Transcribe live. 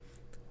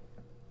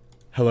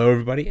Hello,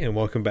 everybody, and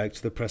welcome back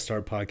to the Press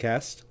Start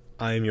Podcast.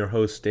 I am your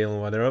host,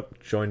 Daylan Weatherup,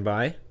 joined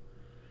by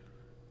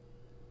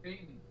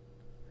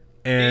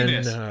and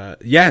Davis.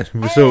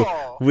 so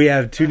Oh, we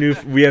have two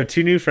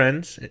new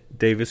friends,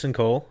 Davis and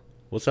Cole.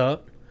 What's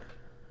up?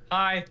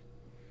 Hi,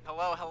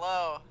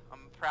 hello.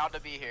 I'm proud to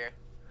be here.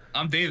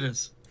 I'm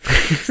Davis.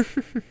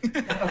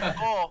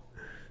 Cool.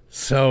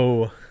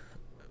 So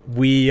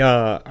we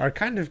are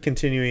kind of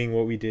continuing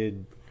what we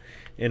did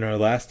in our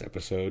last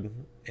episode,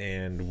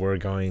 and we're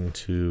going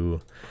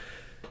to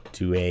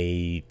do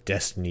a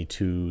Destiny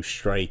 2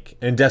 strike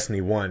and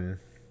Destiny 1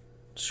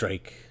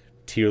 strike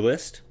tier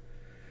list.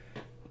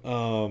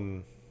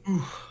 But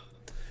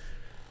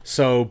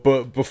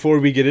before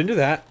we get into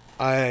that,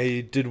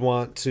 I did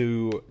want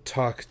to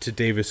talk to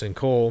Davis and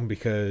Cole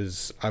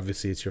because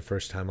obviously it's your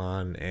first time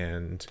on,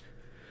 and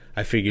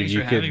I figured Thanks you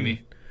for could. having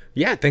me.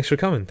 Yeah, thanks for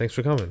coming.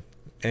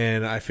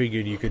 And I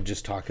figured you could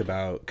just talk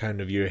about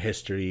kind of your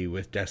history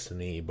with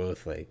Destiny,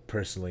 both like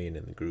personally and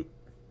in the group.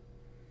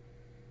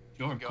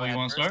 Sure. Go Cole, you ahead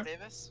want to first, start?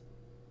 Davis.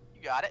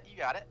 You got it.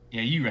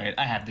 Yeah, you right.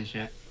 I have this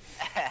shit.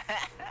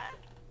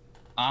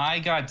 I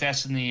got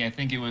Destiny, I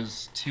think it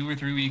was 2 or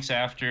 3 weeks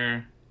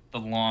after the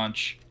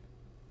launch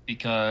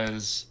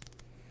because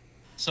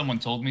someone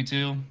told me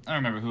to. I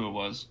don't remember who it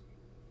was.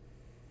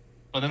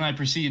 But then I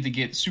proceeded to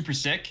get super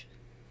sick,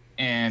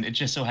 and it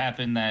just so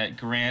happened that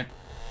Grant...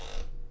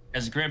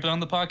 Has Grant been on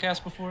the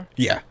podcast before?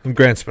 Yeah,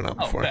 Grant's been on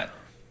Oh, before. bet.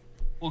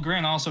 Well,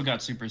 Grant also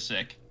got super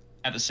sick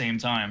at the same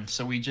time,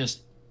 so we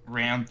just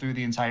ran through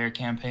the entire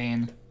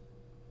campaign,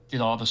 did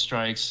all the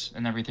strikes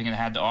and everything it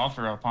had to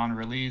offer upon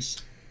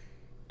release,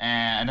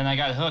 and then I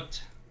got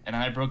hooked, and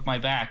then I broke my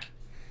back.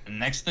 And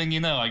next thing you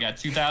know, I got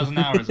 2,000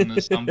 hours in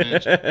this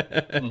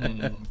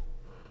bitch.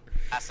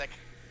 Classic.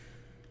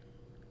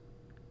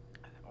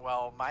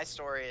 Well, my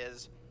story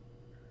is,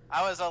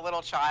 I was a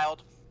little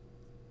child,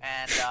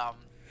 and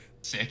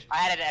Sick. I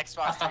had an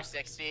Xbox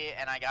 360,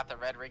 and I got the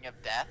Red Ring of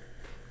Death.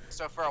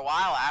 So for a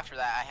while after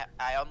that,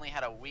 I only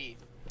had a Wii.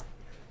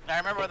 And I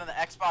remember when the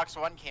Xbox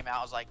One came out,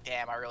 I was like,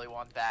 damn, I really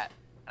want that.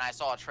 And I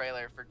saw a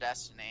trailer for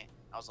Destiny.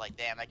 I was like,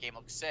 damn, that game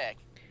looks sick.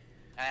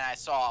 And then I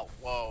saw,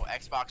 whoa,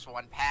 Xbox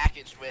One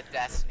packaged with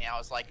Destiny. I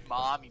was like,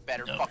 Mom, you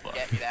better No fucking fuck.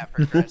 get me that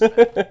for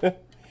Christmas.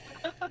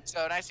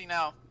 So next thing you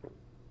know,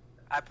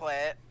 I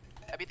play it.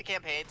 I beat the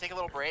campaign, take a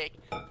little break,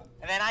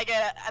 and then I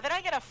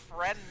get a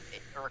friend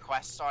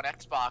request on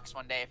Xbox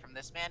one day from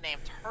this man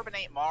named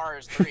Turbinate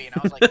Mars 3, and I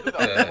was like, who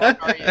the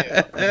fuck are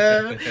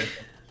you?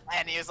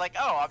 And he was like,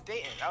 oh, I'm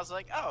Dayton. I was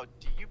like, oh,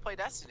 do you play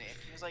Destiny?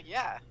 He was like,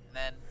 yeah. And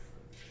then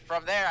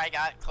from there, I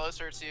got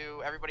closer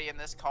to everybody in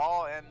this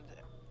call, and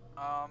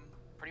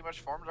pretty much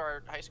formed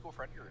our high school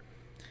friend group.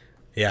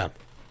 Yeah,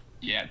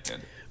 Yeah, it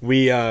did.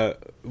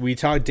 we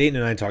talked. Dayton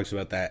and I talked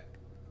about that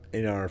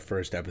in our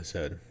first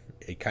episode.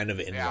 It kind of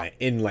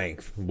in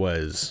length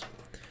was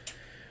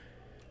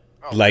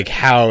Oh, like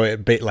how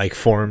it like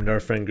formed our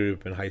friend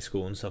group in high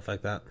school and stuff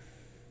like that.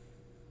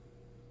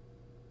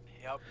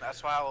 Yep,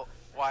 that's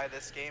why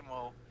this game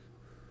will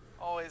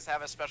always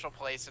have a special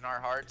place in our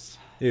hearts.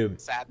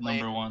 Dude, Sadly.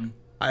 Number one.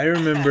 I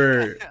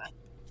remember.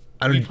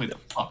 We played the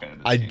fuck out of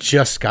this I game.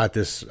 just got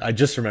this. I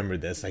just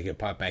remembered this. I could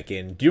pop back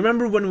in. Do you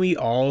remember when we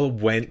all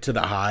went to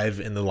the Hive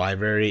in the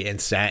library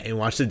and sat and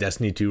watched the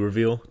Destiny 2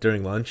 reveal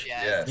during lunch?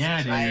 Yes, Yeah,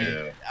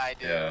 I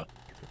do. Yeah.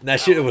 That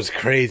shit was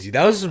crazy.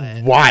 That was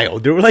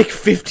wild. There were like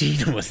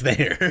 15 of us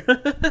there.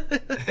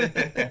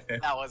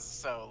 That was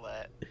so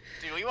lit.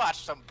 Dude, we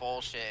watched some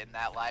bullshit in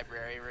that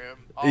library room.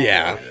 Oh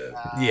Yeah. my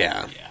God.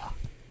 Yeah.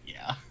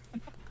 Yeah.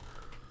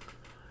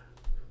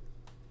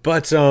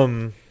 But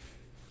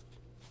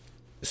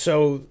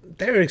so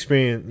their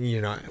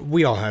experience,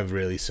 we all have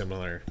really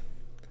similar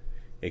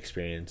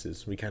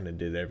experiences. We kind of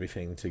did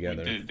everything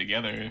together. We did it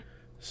together.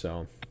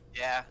 So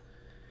Yeah.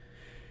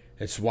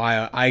 it's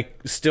why I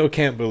still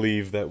can't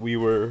believe that we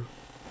were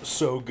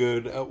so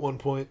good at one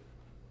point.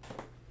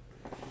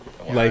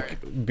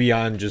 Like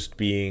beyond just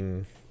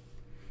being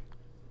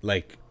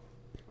like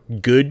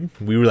good,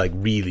 we were like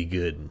really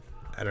good.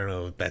 I don't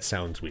know if that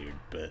sounds weird,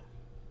 but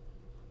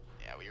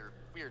Yeah, we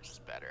were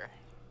just better.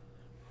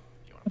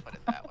 If you want to put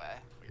it that way.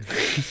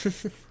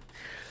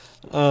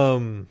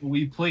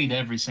 We played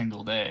every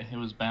single day. It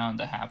was bound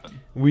to happen.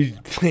 we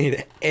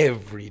played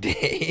every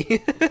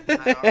day.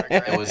 I don't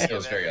regret It was any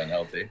of very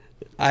unhealthy.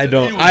 I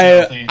don't. It was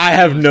healthy. I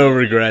have It was no healthy.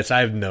 regrets. I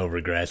have no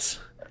regrets.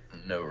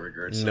 No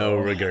regrets. No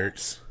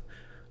regrets.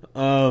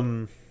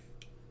 But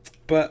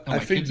Tell I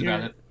my kids about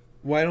figured, it.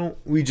 why don't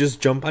we just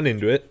jump on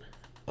into it?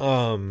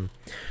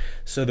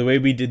 So the way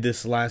we did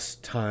this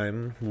last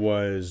time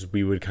was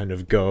we would kind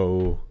of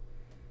go.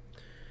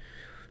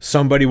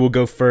 Somebody will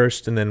go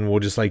first, and then we'll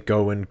just like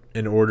go in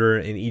order,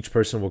 and each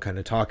person will kind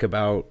of talk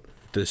about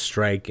the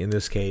strike in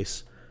this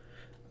case.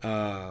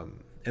 And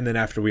then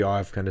after we all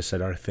have kind of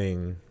said our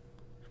thing,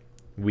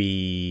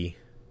 we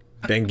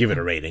then give it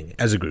a rating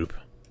as a group.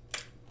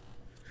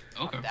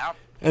 Okay. Down.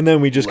 And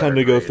then we just kind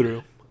of go Letter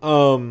through.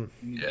 Let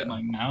me Yeah. get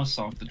my mouse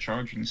off the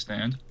charging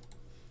stand.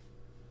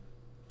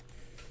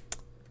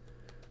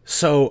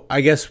 So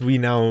I guess we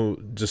now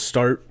just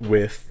start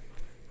with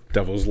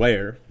Devil's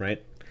Lair,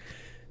 right?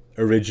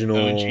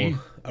 OG.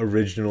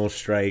 Original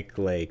strike,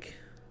 like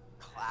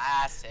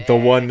Classic. the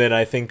one that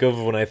I think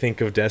of when I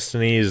think of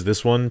Destiny is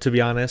this one, to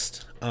be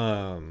honest.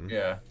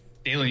 Yeah.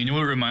 Daylan, you know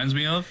what it reminds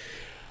me of?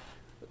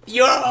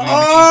 Your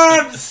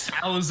orbs!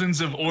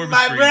 Thousands of orbs.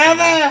 my for each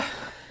brother.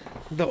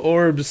 The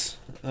orbs.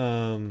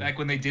 other. Back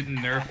when they didn't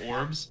nerf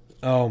orbs.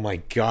 Oh my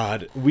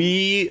god.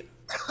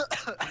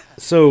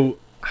 So,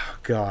 oh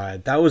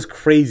god, that was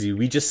crazy.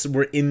 We just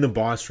were in the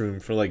boss room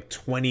for like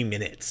 20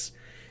 minutes.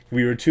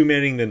 We were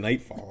two-manning the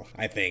Nightfall,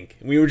 I think.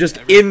 We were just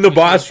in the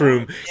boss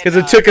room because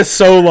it took us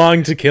so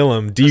long to kill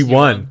him.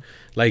 D1.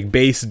 Like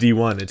base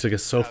D1. It took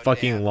us so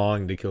fucking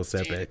long to kill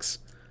Sepix.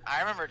 I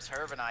remember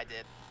Turb and I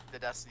did the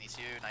Destiny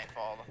 2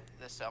 Nightfall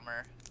this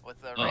summer with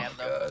the Oh random.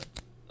 god.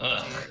 Oh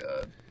my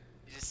god.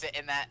 You just sit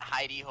in that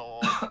hidey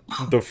hole.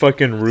 The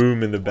fucking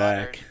room in the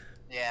back.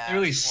 Yeah. They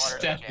really slaughtered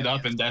stepped it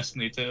up in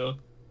Destiny 2.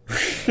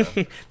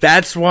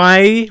 That's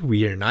why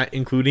we are not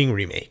including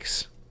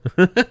remakes.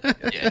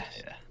 Yeah.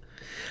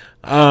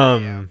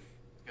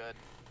 Good.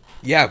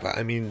 Yeah, but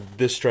I mean,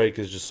 this strike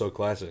is just so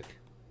classic.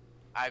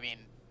 I mean,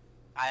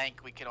 I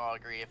think we can all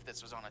agree if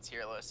this was on a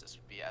tier list, this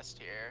would be S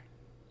tier.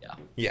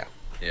 Yeah.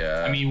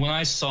 Yeah. I mean, when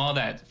I saw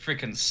that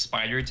freaking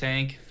spider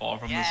tank fall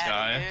from the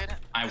sky, dude.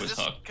 I was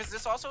hooked. Because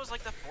this also was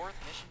like the 4th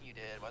mission you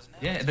did, wasn't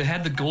it? Yeah, they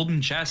had the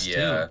golden chest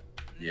yeah. too.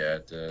 Yeah,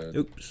 it did.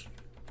 Oops.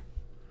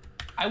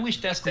 I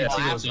wish Destiny Yeah,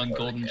 2 it was was on part of the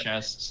golden campaign.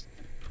 chests.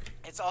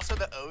 It's also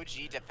the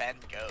OG Defend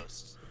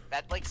Ghost.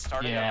 That like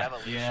started Yeah, a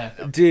revolution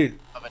yeah. Dude,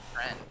 of a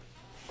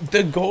trend.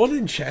 the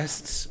golden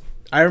chests,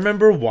 I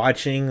remember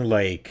watching,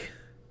 like,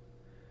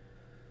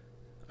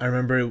 I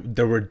remember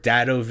there were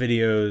Dado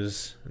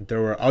videos,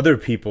 there were other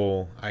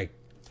people,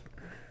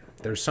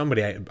 there's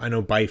somebody, I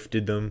know Bife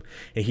did them,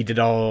 and he did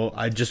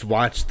I just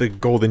watched the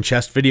golden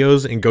chest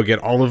videos and go get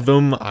all of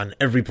them on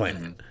every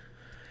planet.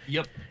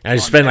 Yep. And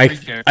On every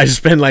character. I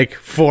spent like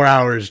 4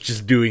 hours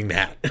just doing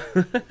that.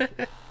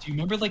 Do you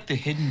remember like the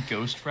hidden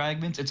ghost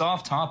fragments? It's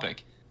off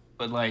topic,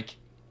 but like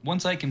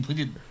once I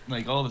completed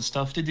like all the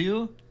stuff to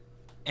do,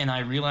 and I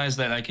realized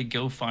that I could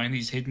go find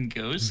these hidden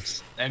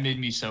ghosts, that made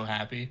me so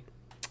happy.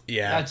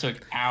 Yeah. That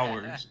took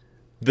hours.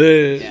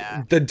 The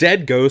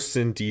dead ghosts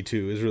in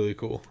D2 is really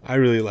cool. I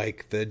really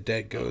like the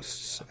dead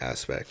ghosts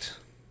aspect.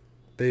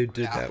 They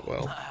did that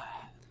well.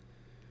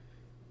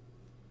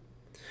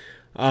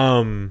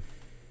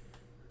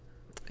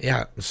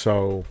 Yeah,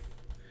 so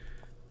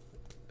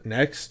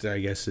next I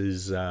guess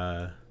is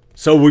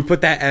so we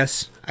put that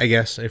S, I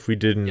guess, if we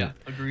didn't Yeah,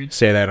 agreed.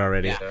 say that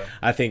already. Yeah.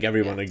 I think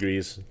everyone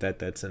agrees that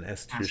that's an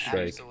S tier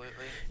strike. Absolutely.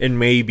 And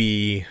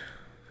maybe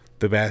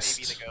the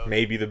best, the goat.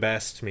 maybe the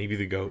best, maybe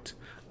the goat.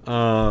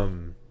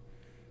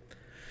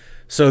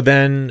 So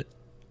then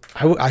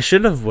I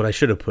should have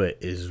put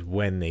is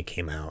when they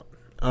came out.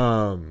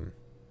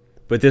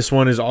 But this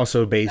one is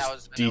also based That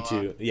was vanilla.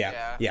 D2.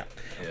 Yeah. Yeah.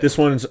 This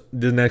one's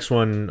the next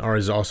one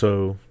is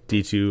also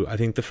D2. I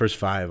think the first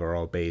 5 are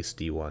all based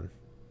D1.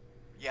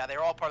 Yeah, they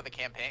were all part of the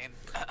campaign.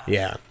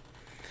 Yeah.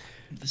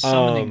 The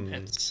summoning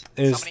pits.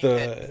 It's Somebody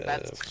hit- the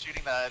that's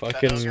shooting the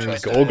fucking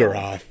choice.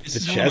 Golgoroth, This the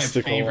is one of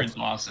my favorite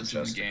chesticle. bosses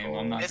in the game.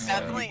 I'm not This gonna lie,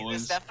 definitely, boys.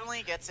 this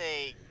definitely gets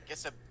a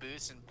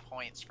boost in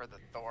points for the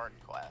Thorn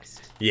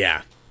quest.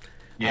 Yeah.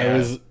 I Yeah.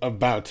 was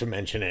about to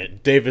mention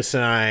it. Davis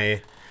and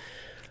I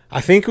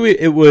think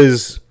it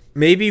was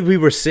maybe we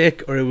were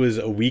sick or it was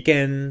a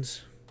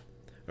weekend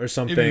or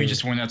something. Maybe we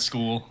just weren't at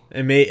school.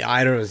 And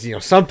I don't know,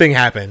 something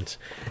happened,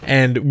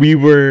 and we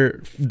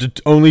were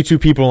only 2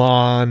 people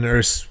on,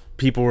 or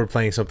people were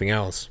playing something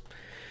else.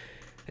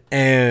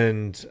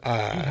 And You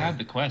had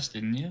the quest,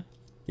 didn't you?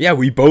 yeah,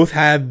 we both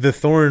had the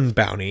Thorn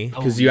bounty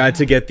because Oh, you had yeah.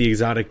 to get the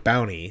exotic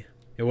bounty.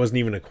 It wasn't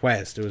even a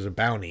quest; it was a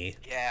bounty.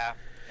 Yeah.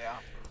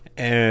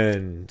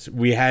 And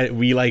we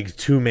like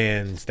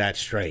 2-mans that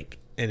strike,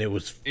 and it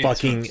was It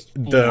fucking took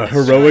the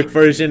full heroic time.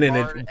 version, and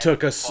Hard it and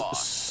took us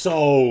boss.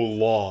 so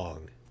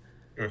long.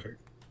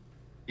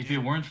 If it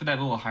weren't for that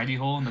little hidey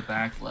hole in the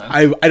back left,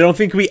 I don't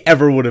think we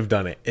ever would have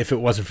done it if it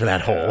wasn't for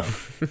that hole.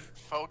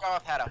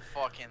 Fogoth had a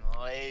fucking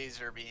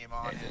laser beam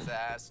on his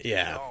ass. Dude.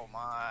 Yeah. Oh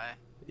my.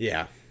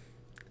 Yeah.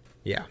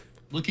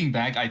 looking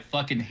back, I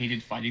fucking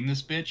hated fighting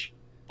this bitch,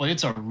 but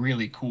it's a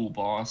really cool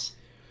boss.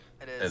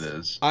 It It is.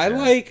 is. I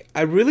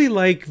yeah. really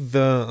like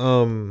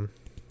the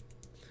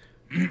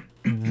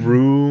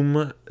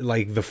room,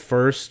 like the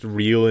first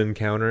real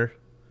encounter.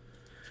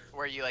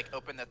 Where you like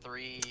open the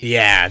 3.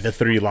 Yeah, the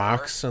 3 door.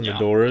 locks on the Yeah.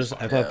 doors.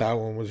 I thought Yeah. that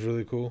one was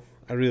really cool.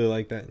 I really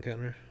like that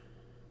encounter.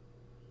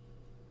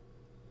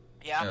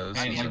 Yeah. Yeah, this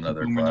I I is mean, like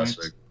another Boomer Knights.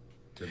 classic,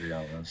 to be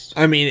honest.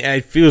 I mean,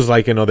 it feels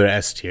like another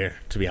S tier,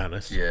 to be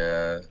honest.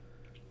 Yeah.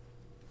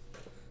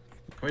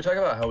 Can we talk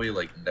about how we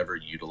like never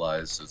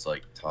utilized those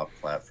like top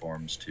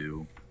platforms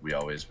too? We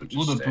always would just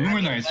Well, the stay.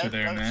 Boomer Knights are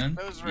there, those- man.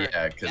 Those were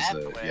Yeah, because death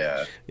wish.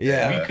 yeah,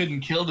 Yeah. We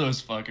couldn't kill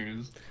those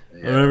fuckers. yeah,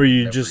 I remember never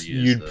used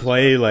you'd those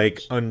play like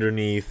platforms.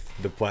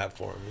 underneath the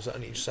platforms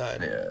on each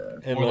side. Yeah.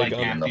 And Or like,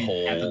 like on, at the the,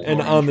 hole. at the and door on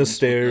the entrance with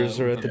stairs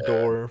or at the yeah.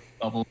 door.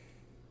 Bubble.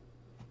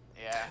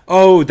 Yeah.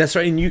 Oh, that's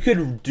right. And you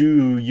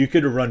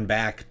could run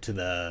back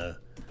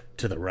to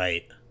to the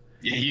right.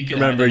 Yeah, you could.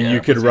 Remember, yeah,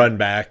 you could run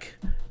back.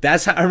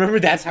 I remember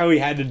that's how we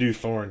had to do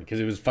Thorn, because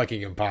it was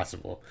fucking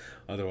impossible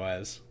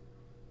otherwise.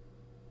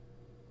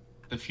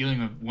 The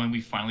feeling of when we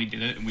finally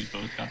did it and we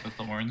both got the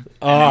Thorn.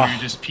 Ah. And we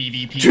were just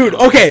PvP. Dude,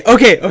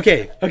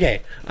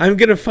 okay. I'm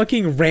gonna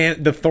fucking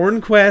rant the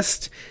Thorn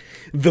quest,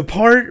 the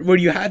part where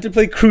you had to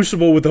play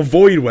Crucible with a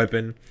Void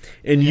weapon,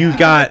 and you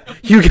got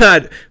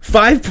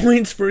 5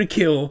 points for a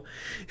kill.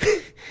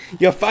 You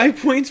got 5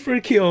 points for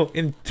a kill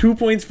and 2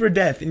 points for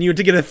death, and you had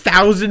to get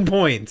 1,000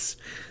 points.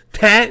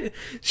 That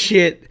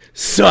shit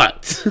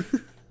sucked.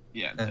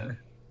 Yeah. Word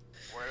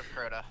of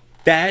Crota.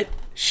 That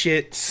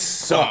shit Oh,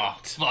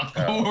 sucked. fuck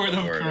the word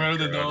of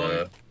Corona,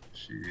 dog.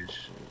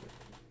 Sheesh.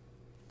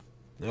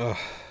 Ugh.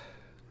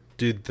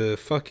 Dude, the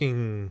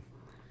fucking...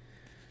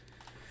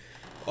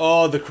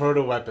 Oh, the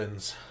Crota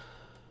weapons.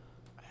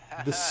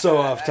 This is so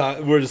off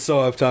topic. We're so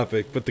off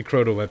topic, but the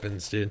Crota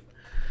weapons, dude.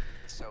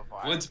 So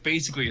far. Well, it's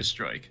basically a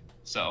strike.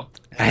 So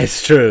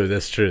That's true.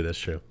 That's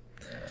true.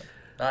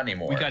 Not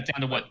anymore. we got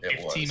down to what, It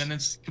 15 was.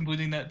 minutes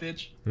completing that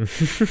bitch? I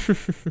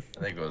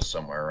think it was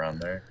somewhere around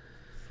there.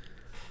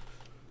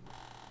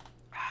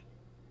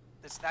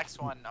 This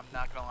next one, I'm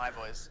not gonna lie,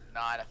 boys,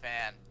 not a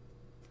fan.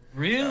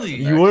 Really?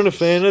 You weren't a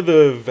fan of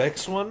the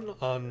Vex one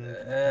on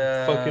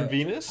fucking Uh,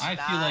 Venus? I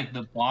feel like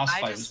the boss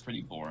I fight just- was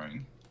pretty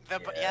boring. Yeah,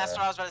 that's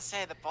what I was about to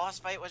say. The boss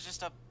fight was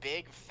just a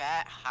big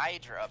fat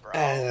Hydra, bro.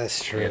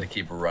 That's We had to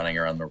keep running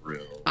around the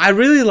room. I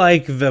really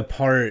like the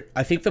part.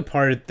 I think the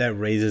part that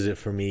raises it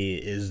for me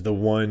is the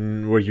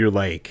one where you're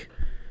like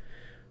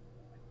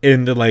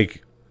in the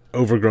like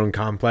overgrown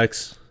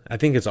complex. I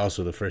think it's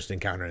also the first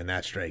encounter in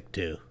that strike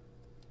too.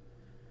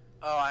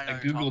 Oh, I know. I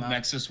what you're talking googled about.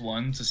 Nexus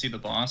 1 to see the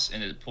boss,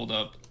 and it pulled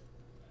up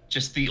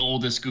just the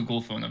oldest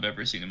Google phone I've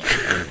ever seen in my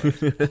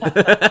life.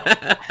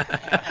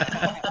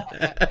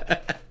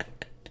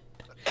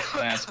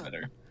 That's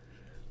better.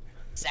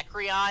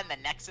 Zekrion, the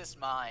Nexus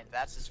Mind.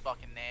 That's his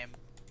fucking name.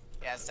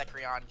 Yeah,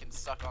 Zekrion can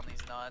suck on these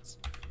nuts.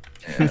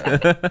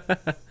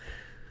 Yeah.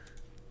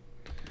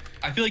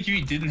 I feel like if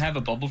you didn't have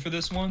a bubble for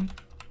this one,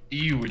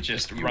 you were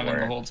just You running the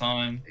weren't. whole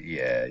time.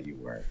 Yeah, you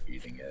weren't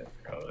beating it,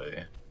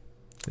 probably.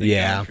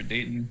 Yeah. For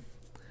Dayton.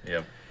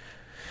 Yep.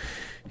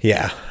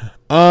 Yeah.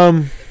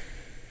 I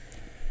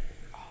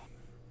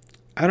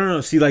don't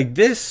know. See, like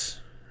this.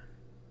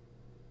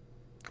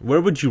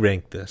 Where would you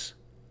rank this?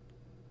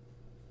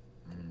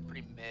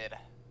 Pretty mid.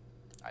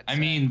 I'd I say.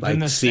 mean, Like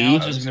the C?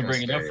 nostalgia I is was going to gonna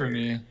bring it up say- for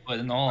me. But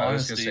in all I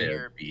was gonna honesty, say a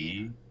you're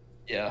B.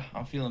 yeah,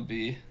 I'm feeling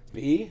B.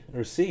 B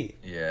or C?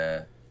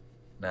 Yeah.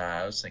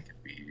 Nah, I was thinking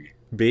B.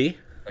 B.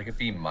 Like a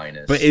B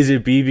minus. But is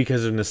it B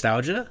because of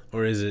nostalgia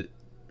or is it?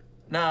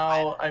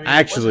 No, I mean,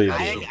 Actually, it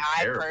wasn't it I, is.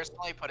 I terrible.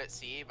 personally put it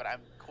C, but I'm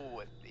cool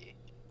with B.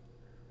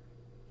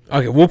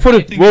 Okay, we'll put I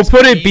it. think We'll it's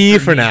put it B me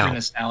for now.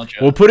 nostalgia.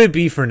 We'll put it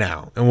B for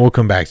now, and we'll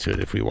come back to it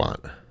if we want.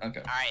 Okay.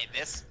 All right,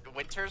 this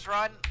Winter's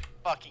Run,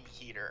 fucking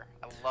heater.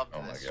 I love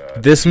Oh my this.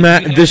 god. This You know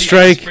the this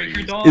strike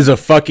icebreaker dog? is a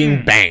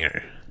fucking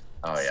banger.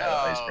 Oh yeah, So-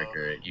 the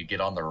icebreaker. You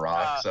get on the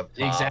rocks up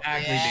top.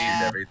 Exactly, Shoot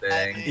Yeah.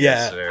 everything. Yeah.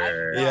 Yes,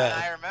 sir.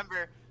 Yeah. I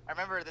remember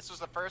this was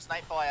the first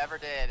Nightfall I ever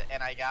did,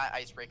 and I got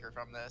Icebreaker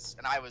from this,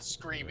 and I was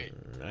screaming.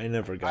 I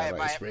never got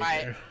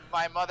icebreaker.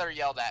 My mother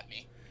yelled at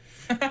me.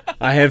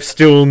 I have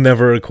still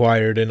never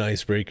acquired an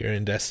icebreaker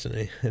in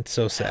Destiny. It's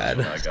so sad.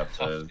 I got Tough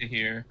to to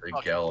hear. the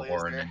Fucking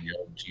Gallahorn loser. and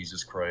yelled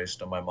Jesus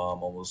Christ, and my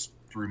mom almost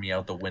threw me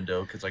out the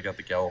window because I got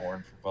the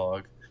Gallahorn for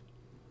Bog.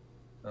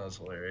 That was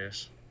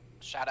hilarious.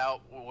 Shout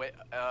out,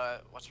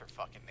 what's her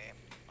fucking name?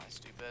 Am I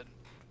stupid?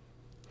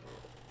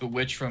 The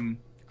witch from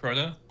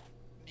Crota?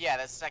 Yeah,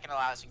 that's the second to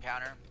last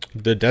encounter.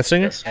 The Death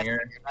Singer? Death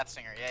Singer. Death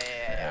Singer.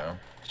 Yeah.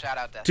 Shout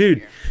out Death Dude,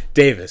 Singer.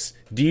 Davis,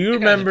 do you I got it a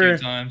few remember?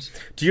 times.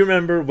 Do you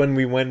remember when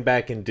we went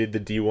back and did the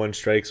D1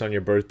 strikes on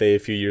your birthday a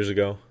few years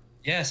ago?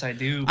 Yes, I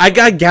do. I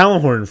got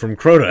Gallahorn from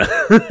Crota.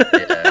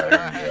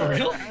 Yeah, For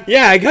real?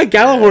 Yeah, I got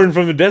Gallahorn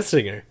from the Death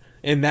Singer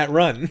in that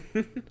run.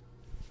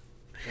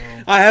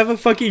 I have a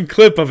fucking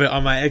clip of it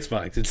on my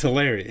Xbox. It's That's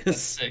hilarious.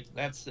 sick.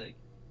 That's sick.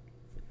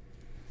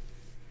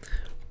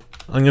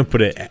 I'm gonna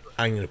put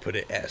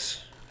it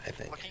S. I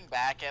think. Looking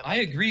back at, I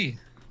agree.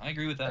 I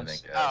agree with I that.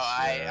 think. Oh,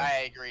 I yeah.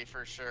 agree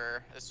for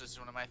sure. This was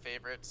one of my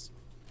favorites.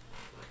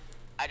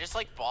 I just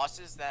like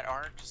bosses that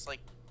aren't just like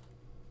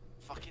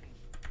fucking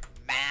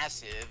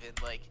massive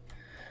and like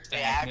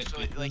they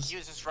actually like he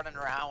was just running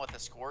around with a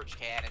scorch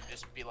can and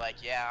just be like,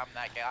 yeah, I'm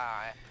that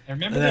guy. I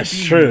remember That's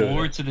there being true.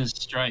 more to this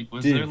strike.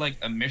 Was Dude. there like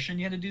a mission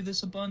you had to do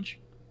this a bunch?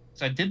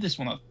 So I did this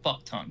one a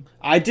fuck ton.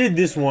 I did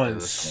this one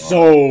This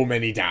so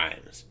many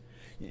times.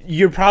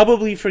 You're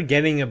probably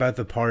forgetting about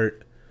the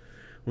part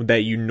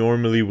that you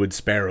normally would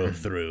sparrow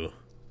through,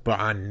 but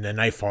on the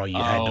Nightfall you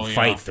had to Oh, yeah,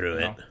 fight through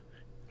yeah. it.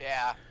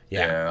 Yeah.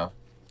 Yeah.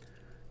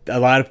 A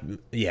lot of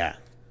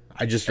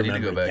I just I need to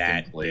remember go back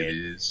that and play bit.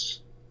 these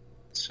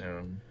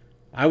soon.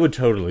 I would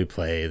totally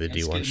play the It's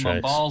D1 getting my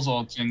strikes. balls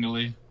all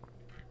tingly.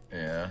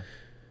 Yeah.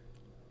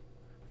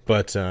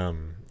 But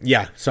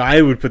yeah, so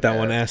I would put that Yeah.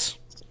 one S.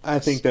 I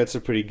think that's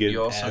a pretty good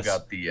You also S.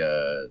 got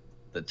the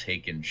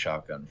Taken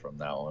shotgun from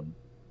that one.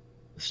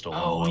 The stolen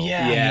Oh world.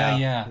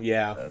 yeah.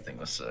 Yeah. That thing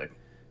was sick.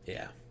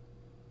 Yeah.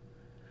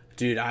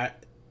 Dude,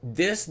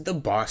 the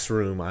boss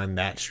room on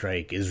that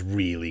strike is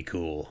really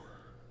cool.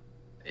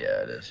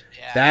 Yeah, it is.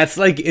 Yeah. That's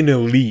like an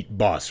elite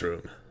boss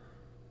room.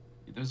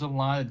 There's a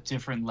lot of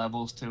different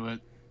levels to it,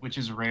 which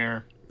is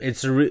rare.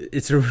 It's a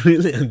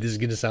really this is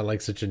gonna sound like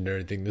such a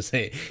nerd thing to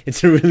say.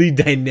 It's a really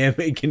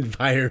dynamic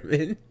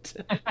environment.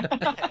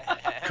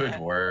 Good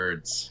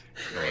words.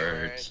 Good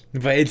words.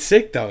 But it's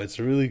sick though. It's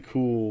a really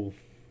cool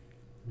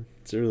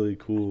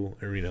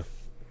arena.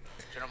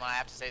 Gentlemen, I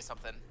have to say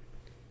something,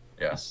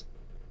 Yes.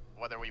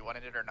 whether we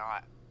wanted it or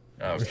not.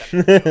 Oh, We're okay.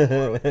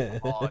 stepping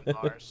into on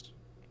Mars.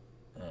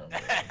 Oh,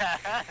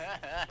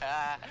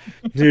 man.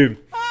 Dude,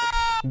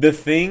 the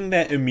thing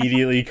that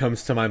immediately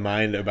comes to my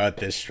mind about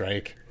this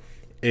strike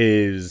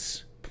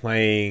is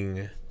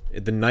playing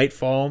the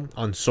Nightfall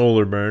on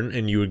Solar Burn,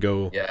 and you would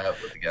go Yeah,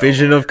 with the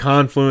Vision Gallahorn. of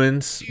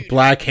Confluence,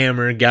 Black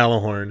Hammer,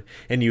 Gallahorn,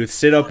 and you would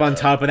sit up on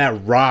top of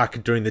that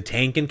rock during the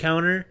tank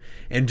encounter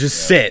and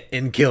just sit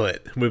and kill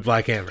it with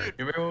Black Hammer. You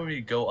remember when we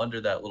go under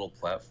that little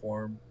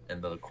platform in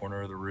the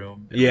corner of the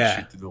room? And Yeah.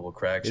 we shoot through the little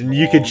cracks. in And the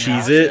you could wall?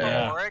 cheese it.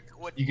 Yeah.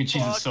 Would You could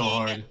cheese it so fucking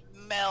hard.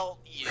 Melt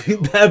you.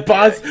 That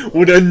boss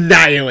would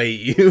annihilate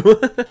you.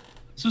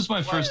 This was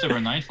my first ever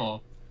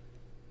Nightfall.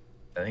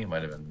 I think it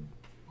might have been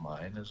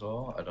mine as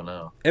well. I don't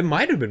know. It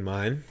might have been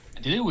mine. I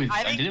did it with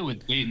I think-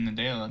 Dayton and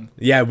Daylan.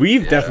 Yeah,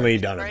 we've Yeah. definitely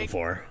done it Right.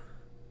 before.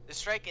 The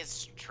strike is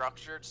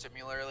structured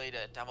similarly to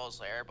Devil's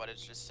Lair, but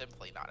it's just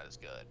simply not as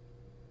good.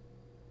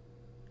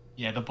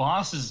 Yeah, the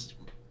boss is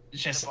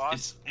just The boss?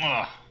 it's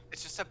ugh.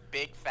 It's just a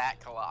big fat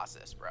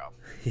colossus, bro.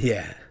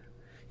 Yeah.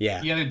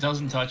 Yeah. He either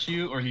doesn't touch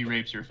you or he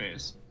rapes your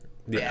face.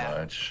 Pretty Yeah.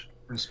 much.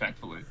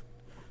 Respectfully.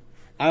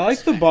 I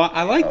like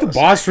the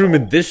boss room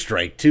in this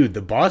strike too.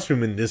 The boss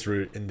room in this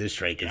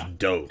strike is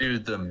dope.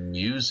 Dude, the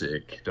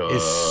music.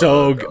 It's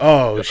so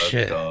oh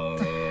shit.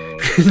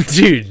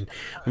 Dude,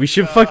 we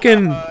should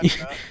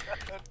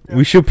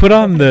we should put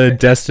on the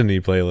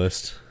Destiny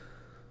playlist.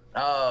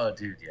 Oh,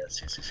 dude,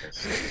 yes. It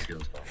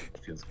feels fun. It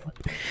feels fun.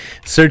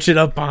 Search it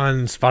up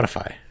on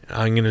Spotify.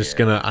 I'm just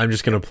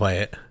gonna play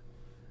it.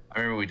 I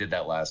remember we did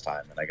that last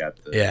time, and I got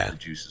the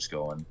juices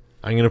going.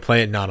 I'm gonna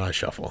play it not on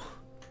shuffle.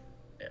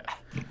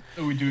 Yeah.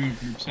 Are we doing a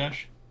group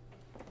sesh?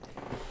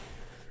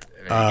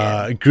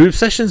 Group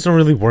sessions don't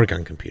really work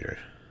on computer.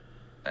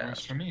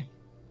 Works for me.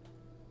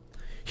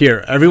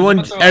 Here, Right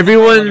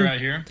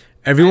here. I think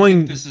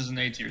everyone. this is an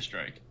A tier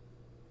strike.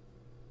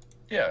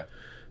 Yeah.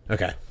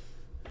 Okay.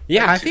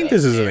 Yeah, I think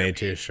this is an A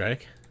tier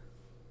strike.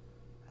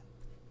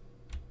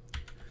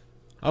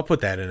 I'll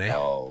put that in A.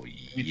 Oh,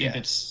 You yes. think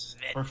it's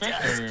perfect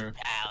Dust or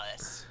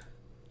Palace.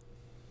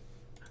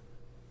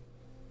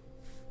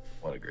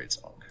 What a great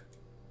song.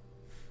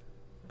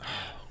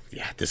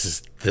 Yeah,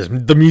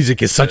 the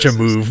music is such a This is-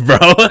 move, bro.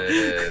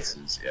 This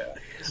is,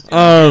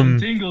 yeah.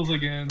 tingles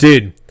again?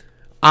 Dude,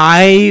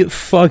 I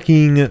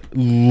fucking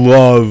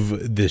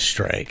love this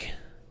strike.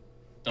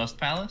 Dust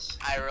Palace?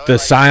 I really The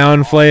like Scion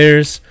the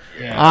flares.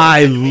 Yeah.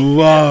 I We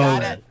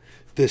love gotta-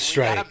 this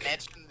We gotta strike.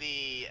 mention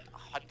the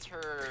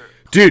Hunter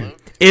Dude, cloak.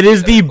 it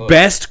is the Cloak.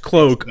 best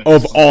cloak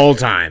of all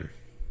time.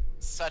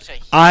 Such a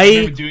huge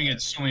I've been I doing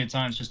it so many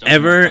times. Just opening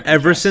up the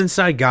ever chest. since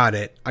I got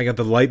it, I got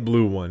the light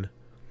blue one.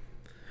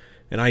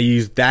 And I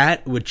used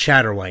that with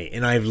Chatterwhite,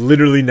 and I've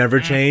literally never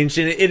changed,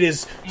 and it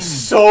is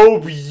so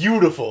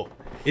beautiful.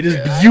 It is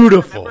I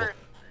beautiful. remember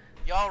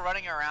y'all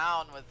running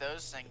around with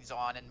those things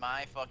on, and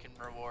my fucking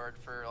reward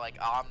for like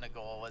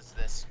Omnigul was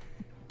this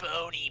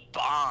bony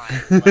bond.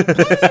 Like,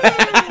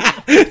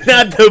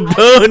 Not the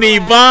bony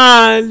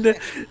bond.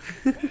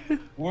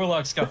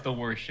 Warlock's got the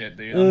worst shit,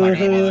 dude. I'm not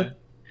gonna lie.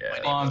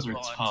 Yeah. Bonds are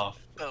tough.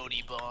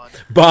 Bony bond.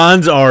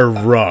 Bonds are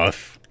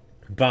rough.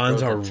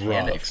 Bonds Bro, are the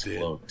rough, Tanix dude.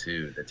 cloak,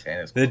 too. The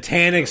Tanix The cloak.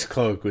 Tanix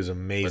cloak was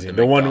amazing. With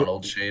The the one,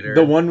 McDonald's shader.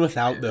 the one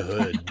without the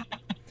hood.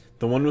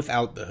 The one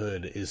without the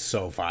hood is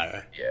so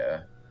fire.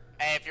 Yeah.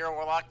 Hey, if you're a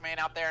Warlock man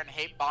out there and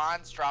hate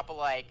bonds, drop a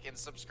like and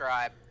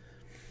subscribe.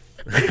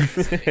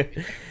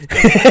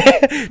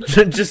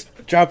 Just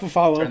drop a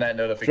follow. Turn that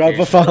notification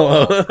Drop a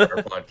follow. bell on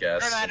our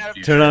podcast. in the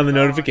future. Turn on the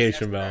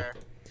notification bell.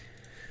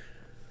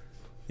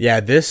 Yeah,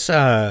 this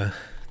dude,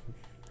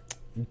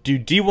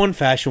 D1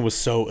 fashion was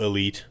so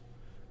elite.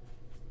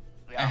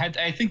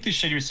 I think the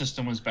shader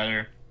system was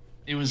better.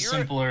 It was You're-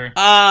 simpler.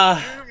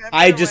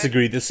 I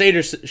disagree. The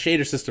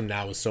shader system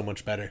now is so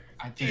much better.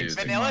 I think Dude, it's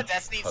too Vanilla much.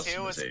 Destiny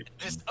 2 was Customization.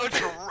 just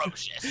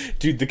atrocious.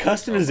 Dude, the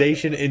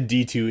customization in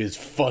D2 is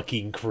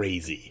fucking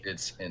crazy.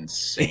 It's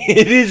insane.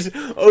 It is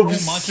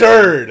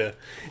absurd.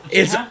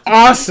 It's You have to pay for it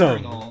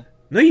awesome. all.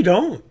 No, you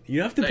don't. You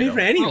don't have to No, pay you for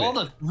don't. any For of all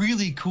it. the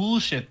really cool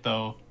shit,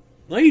 though,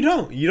 No, you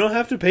don't. You don't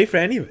have to pay for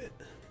any of it.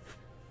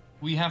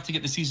 we have to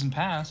get the season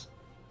pass.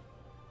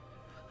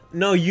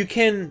 No, you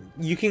can.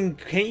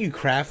 Can't you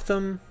craft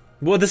them?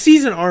 Well, the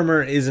season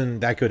armor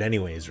isn't that good,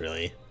 anyways.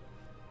 Really.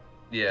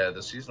 Yeah,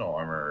 the seasonal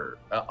armor.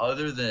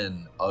 Other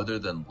than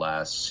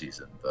last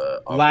season,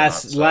 the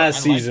Last Argonaut I like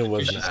season the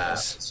was fishes. stuff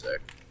nice. is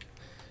sick.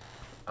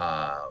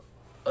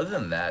 Other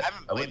than that, I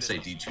haven't I wouldn't say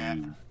played this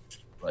D2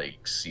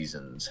 like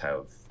seasons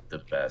have the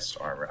best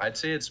armor. I'd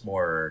say it's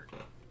more.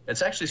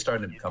 It's actually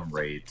starting to become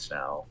raids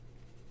now.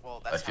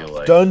 Well, I feel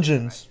like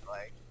Dungeons.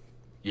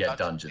 Yeah, Dungeons,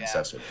 dungeons. yeah.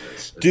 That's what it is.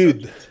 It's Dude,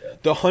 dungeons, yeah.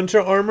 the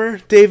hunter armor,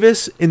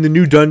 Davis, in the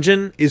new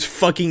dungeon is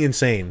fucking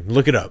insane.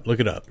 Look it up. Look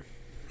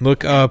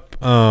up.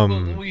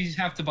 Well, we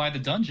have to buy the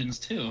dungeons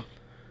too.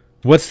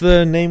 What's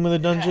the name of the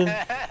dungeon?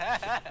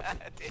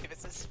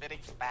 Davis is spitting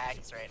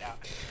facts right now.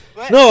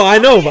 But No, I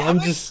know, but how I'm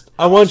much- just.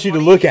 I how want much you to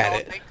money look do at y'all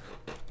it. think,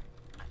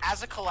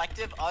 as a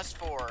collective, us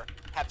four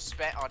have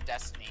spent on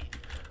Destiny.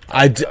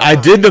 I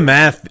did the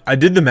math. I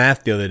did the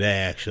math the other day.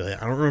 Actually,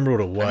 I don't remember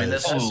what it was. I mean,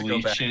 this has to go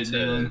Holy back shit, to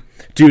Dylan.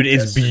 Dude,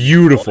 it's Destiny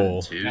beautiful. 1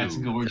 and 2, That's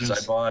 'cause gorgeous.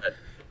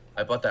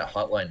 I bought that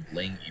Hotline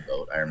Bling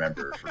emote. I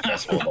remember for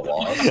Festival of the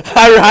Lost.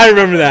 I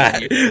remember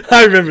that.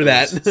 I remember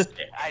that.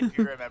 I do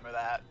remember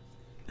that.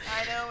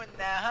 I know in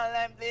the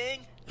Hotline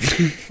Bling.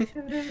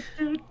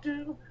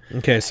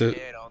 Okay, so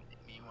Dude, don't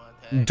think me one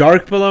time.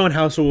 Dark Below and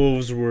House of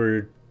Wolves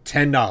were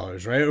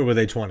 $10, right, or were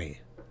they 20?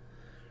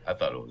 I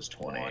thought it was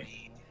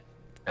 20.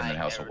 And then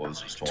House of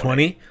Wolves was 20.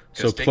 20.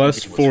 So 'Cause Dayton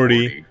plus was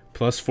 40,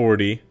 plus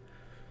 40.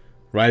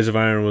 Rise of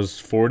Iron was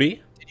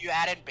 40. Did you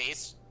add in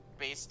base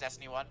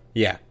Destiny 1?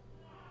 Yeah.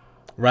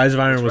 Rise of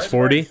Iron was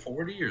 40.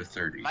 40 or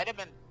 30? Might have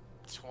been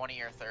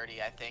 20 or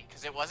 30, I think,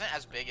 because it wasn't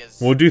as big as.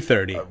 We'll do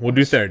 30. We'll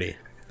do 30.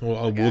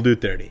 We'll do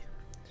 30.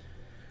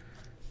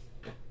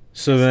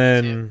 So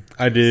then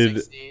I did.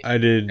 60.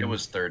 It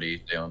was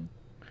 30 down.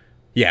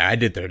 Yeah, I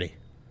did 30.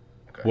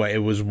 Okay. What, it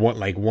was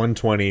like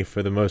 120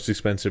 for the most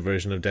expensive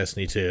version of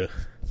Destiny 2.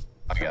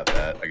 I got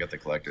that. I got the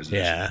collector's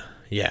edition. Yeah,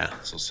 yeah.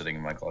 Still sitting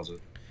in my closet.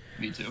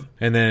 Me too.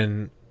 And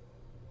then,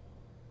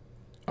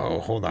 oh,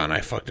 hold on,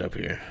 I fucked up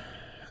here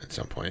at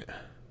some point.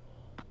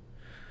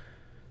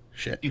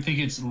 Shit, You think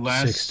it's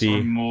less 60,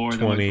 or more than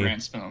 20. what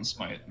Grant spent on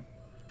Smite?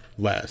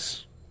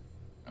 less.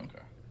 Okay.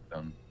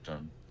 Dun,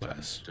 dun,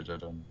 Less. dun, dun,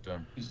 dun,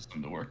 dun. Gives us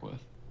something to work with.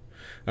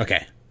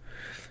 Okay,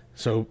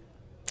 so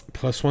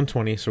plus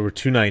 120, so we're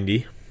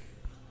 290.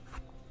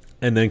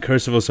 And then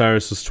Curse of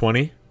Osiris was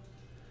 20.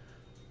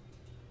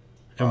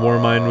 And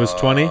Warmind was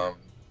 20.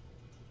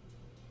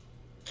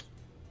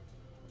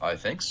 I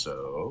think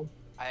so.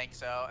 I think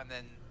so, and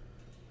then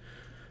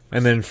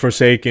And then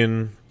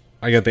Forsaken,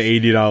 I got the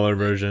 $80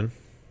 version.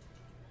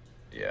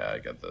 Yeah, I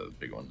got the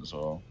big one as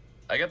well.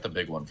 I got the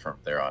big one from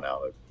there on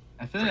out.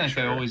 I feel Pretty like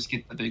I sure. always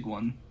get the big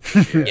one.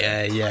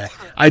 Yeah.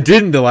 I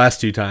didn't the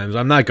last 2 times.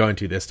 I'm not going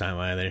to this time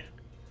either.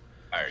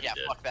 I already yeah,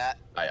 did. fuck that.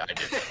 I did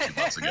 2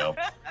 months ago.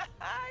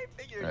 I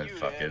figured you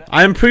Fuck did. it.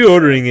 I'm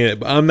pre-ordering it,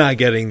 but I'm not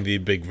getting the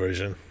big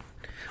version.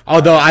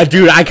 Although I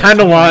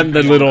kind of want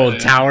the little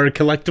tower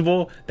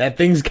collectible. That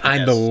thing's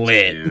kind of Yes,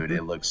 lit. dude.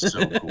 It looks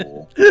so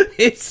cool.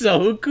 It's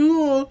so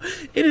cool.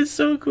 It is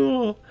so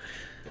cool.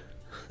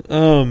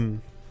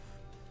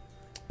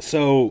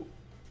 So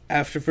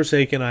after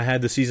Forsaken, I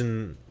had the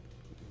season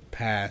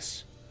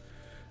pass,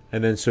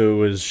 and then so it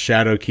was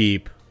Shadow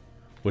Keep,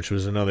 which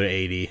was another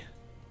 80.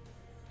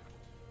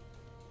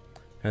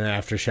 And then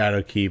after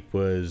Shadow Keep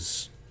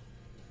was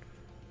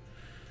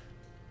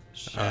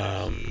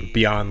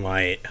Beyond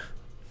Light.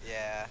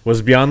 Yeah.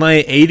 Was Beyond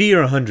Light 80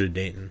 or 100,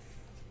 Dayton?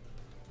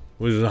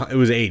 It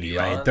was 80,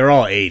 right? Beyond- They're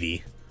all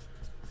 80.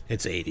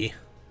 It's 80.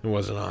 It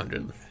wasn't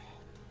 100.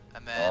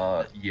 And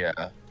then Yeah.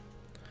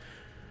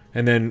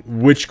 And then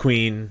Witch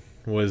Queen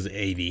was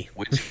 80.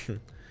 Which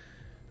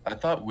I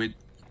thought would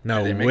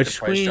No, they make Witch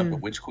the price jump Queen.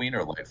 of Witch Queen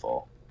or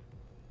Lightfall?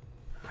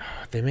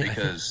 They made,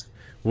 Because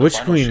Witch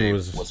Final Queen Shape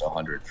was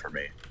 100 for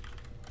me,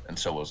 and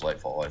so was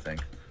Lightfall. I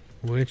think.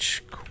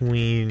 Witch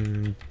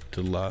Queen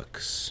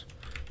Deluxe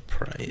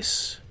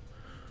price.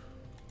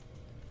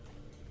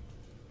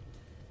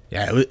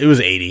 Yeah, it was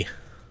 80.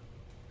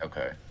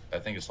 Okay, I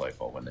think it's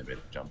Lightfall when they made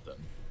it jump then,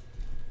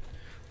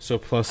 So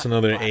plus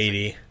another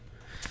 80.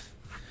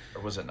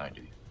 or was it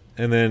 90?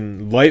 And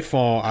then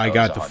Lightfall, I it was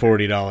got the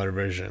 100. $40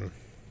 version.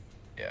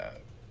 Yeah,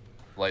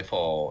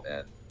 Lightfall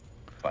and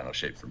Final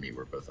Shape for me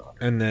were both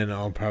 100. And then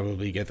I'll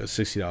probably get the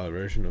 $60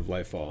 version of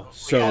Lightfall. we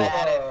So gotta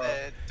add in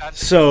the dungeon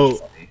so-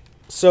 keys.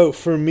 So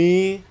for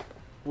me,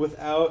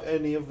 without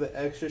any of the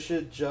extra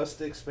shit,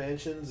 just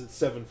expansions, it's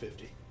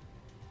 $750.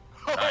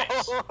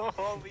 Nice.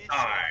 Holy shit.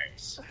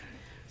 Nice.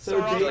 So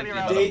we're all Like gonna be the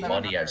around amount of the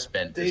money I've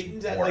spent is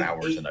Dayton's at more like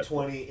hours than I've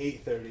 820,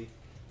 830.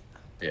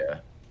 Yeah.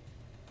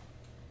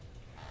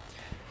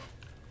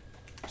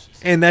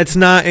 And that's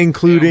not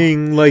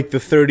including like the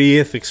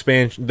 30th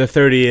expansion, the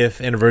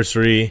 30th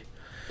anniversary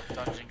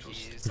Dungeon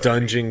keys.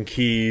 dungeon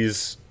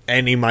keys,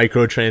 any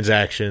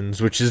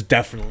microtransactions, which is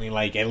definitely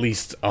like at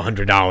least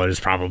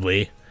 $100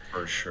 probably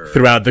For sure.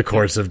 throughout the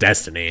course of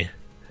Destiny.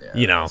 Yeah,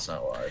 you know, that's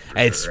not a lie, for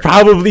It's sure.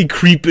 probably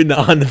creeping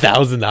on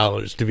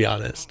 $1,000 to be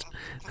honest.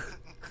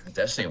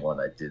 Destiny 1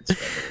 I did spend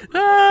a little bit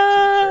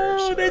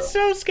Oh, to be fair, that's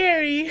so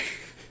scary.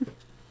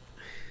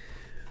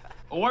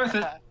 Worth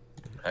it.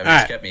 I mean, it's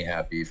Alright. kept me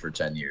happy for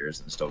 10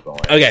 years and still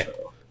going. Okay.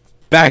 So.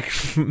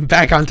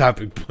 Back on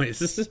topic,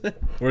 boys.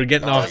 We're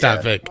getting Oh, off yeah.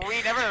 topic.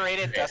 We never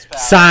rated Dust Pal.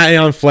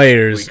 Scion We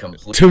Flayers,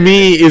 completely to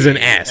me, is an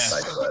side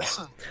S. quest.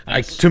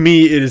 Like, to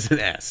me, it is an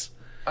S.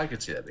 I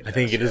could see that being I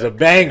think nice, it is yeah. a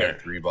banger.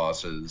 3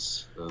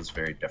 bosses. It was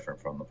very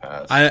different from the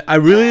past. I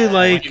really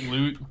like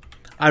Loot.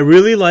 I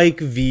really like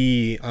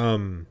the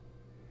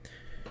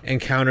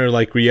encounter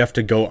like where you have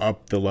to go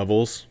up the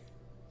levels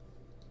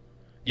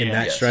in Yeah,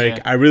 that yes, strike.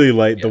 yeah. I really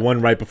like the Yeah.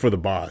 one right before the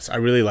boss. I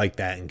really like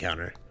that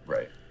encounter.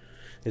 Right.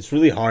 It's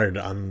really hard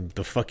on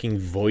the fucking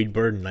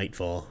Voidbird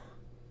Nightfall.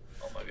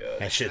 Oh my god.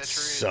 That shit That's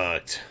true.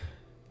 sucked.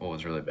 What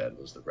was really bad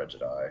was the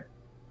Wretched Eye.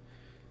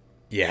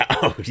 Yeah,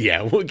 oh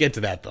yeah, we'll get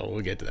to that though.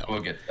 We'll get to that We'll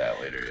one. get to that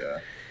later, yeah.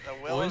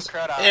 The Will of Boys?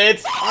 Crota.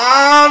 It's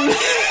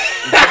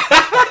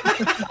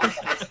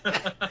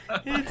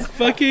it's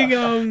fucking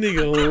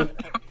Omnigul.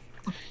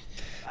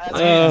 That's I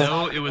didn't a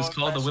know it was Omnigul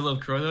called the question. Will of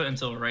Crota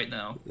until right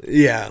now.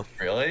 Yeah.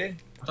 Really?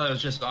 I thought it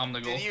was just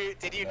Omnigul.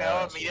 Did you Yeah, know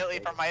that's immediately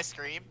cool. from my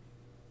scream?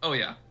 Oh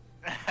yeah.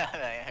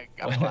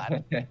 I'm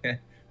glad. It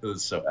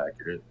was so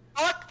accurate.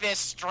 Fuck this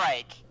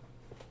strike.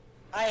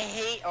 I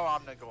hate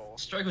Omnigul.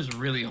 Strike was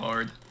really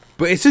hard.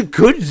 But it's a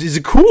cool It's a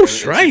Oh, good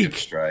strike.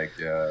 strike,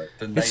 yeah.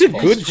 The It's a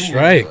Nightfall's good cool,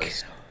 strike.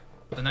 was-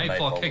 The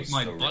Nightfall Nightfall kicked was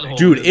my so butthole.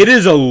 Dude, it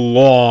is a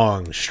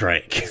long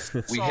strike.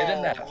 We hid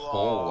in that So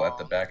hole at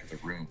the long. back of the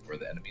room where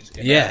the enemies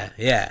came Yeah, out.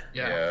 yeah.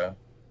 Yeah.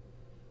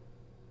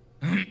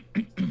 Yeah.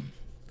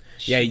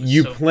 Yeah, Shit was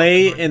you so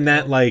play fucking hard in to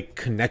that kill. like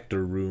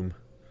connector room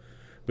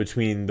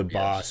between the Yes.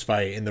 boss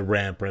fight and the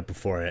ramp right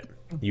before it.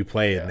 You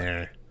play in Yeah.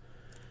 there.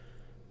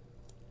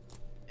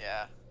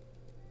 Yeah.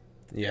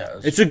 Yeah,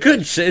 it's- it's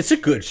a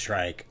good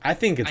strike. I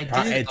think it's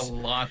I did it it's a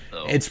lot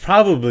though. it's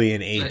probably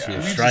an It A2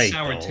 leaves strike. a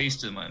sour though.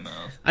 taste in my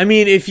mouth. I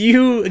mean, if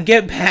you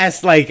get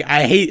past like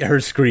I hate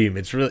her scream,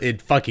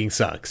 it fucking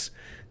sucks.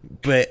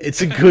 But it's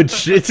a good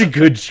it's a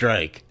good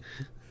strike.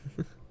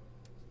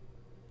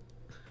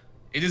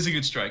 It is a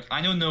good strike.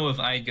 I don't know if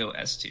I go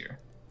S tier.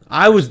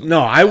 I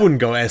wouldn't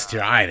go S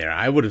tier either.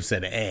 I would have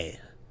said A.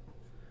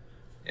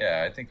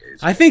 Yeah, I think A's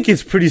I think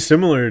it's pretty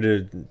similar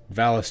to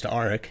Valis to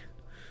Auric,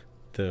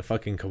 the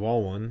fucking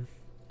Cabal one.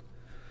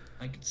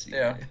 I can see.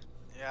 Yeah. it.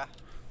 Yeah.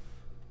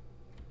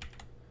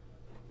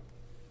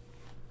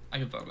 I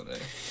can fuck with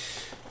it.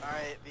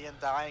 Alright, the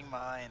Undying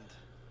Mind.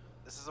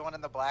 This is the one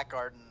in the Black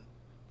Garden.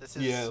 This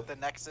is Yeah. the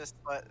Nexus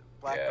but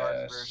Black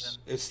Garden Yes.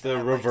 version. It's And the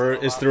I liked it a reverse.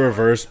 It's lot the more.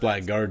 reverse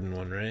Black Garden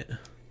one, right?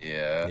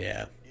 Yeah.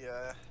 Yeah,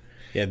 Yeah.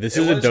 yeah. This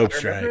It is a was- dope I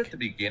remember strike. at the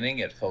beginning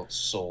it felt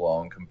so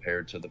long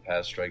compared to the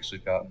past strikes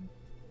we've gotten.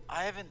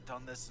 I haven't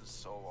done this in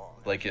so long.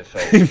 Like it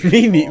felt me,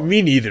 really long.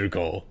 me neither,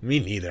 Cole. Me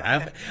neither.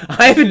 I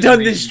haven't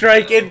done this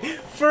strike in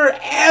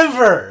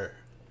forever.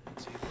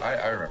 Dude, I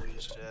remember holy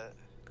this one. shit.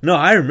 No,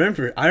 I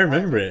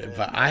remember it,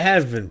 but I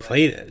haven't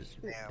played it.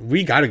 Damn.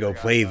 We got to go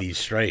Forgot play about these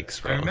strikes,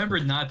 bro. I remember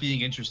not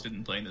being interested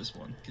in playing this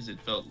one because it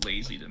felt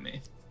lazy to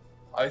me.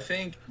 I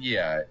think,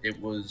 yeah, it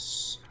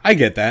was. I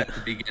get that. At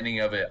the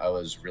beginning of it, I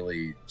was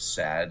really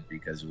sad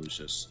because it was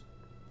just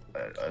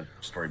a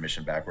story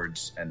mission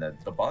backwards, and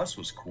the boss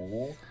was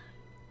cool.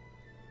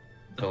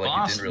 The But, like, it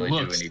boss didn't really do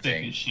looks thick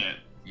anything. as shit.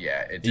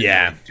 Yeah, it didn't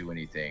Yeah. really do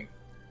anything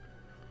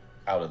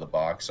out of the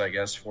box, I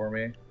guess, for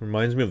me.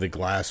 Reminds me of the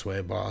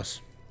Glassway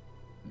boss.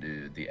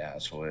 The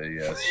assway,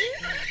 yes.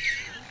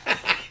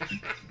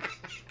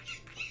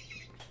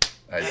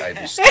 I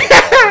just still call it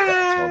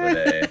that till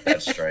today.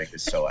 That strike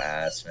is so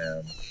ass,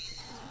 man.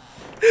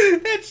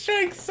 That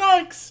strike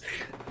sucks.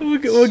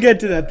 We'll get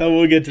to that though.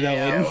 We'll get to that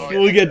Yeah, one.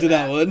 we'll We'll get to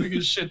that. that We one.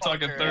 can shit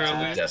talk it Fucker.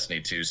 thoroughly.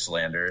 Destiny 2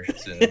 slander.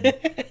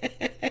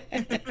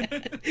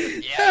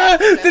 Yeah,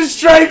 The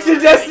strikes in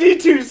Destiny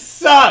 2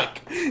 suck.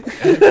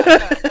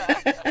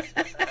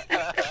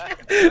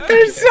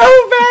 They're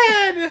so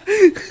bad.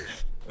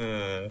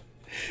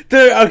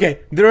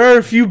 There are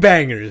a few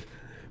bangers,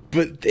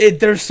 but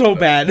they're so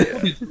bad.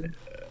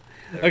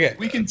 Okay,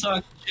 We can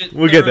talk shit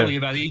We'll get there. thoroughly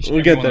about each. we'll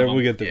and get every there. one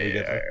We'll of get there. We'll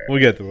get Yeah. there. We'll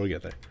get there. We'll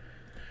get there. them.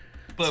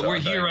 But So, we're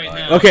here right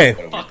now. Okay.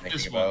 What are we Fuck thinking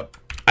this about?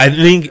 I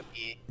think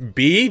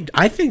B.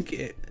 I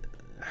think.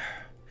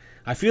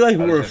 I feel like I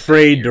was we're gonna say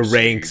afraid B to or C.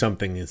 rank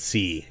something in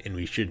C, and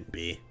we shouldn't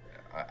be.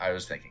 I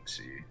was thinking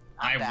C.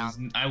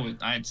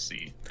 I'd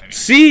see. I mean,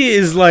 C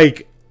is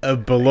like a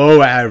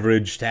below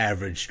average to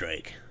average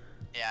strike.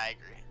 Yeah, I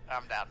agree.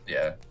 I'm down.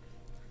 Yeah.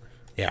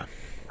 Yeah.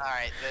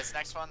 Alright, this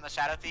next one, the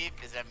Shadow Thief,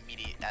 is an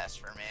immediate S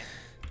for me.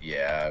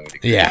 Yeah, I would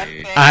agree. Yeah, One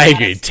thing I gotta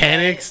agree. say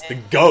Tanix, the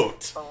is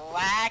goat.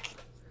 Black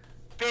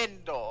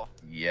Bindle.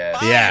 Yes.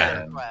 Fire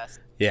Yeah. request.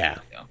 Yeah.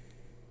 Yeah.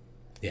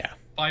 Yeah.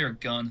 fire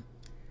gun.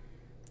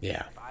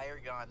 Yeah.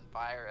 Fire gun,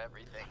 fire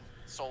everything.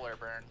 Solar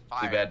burn, Too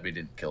fire. bad we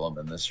didn't kill him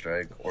in this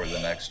strike, or the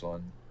next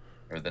one,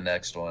 or the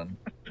next one,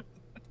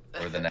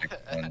 or the next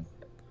one.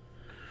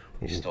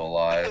 He's still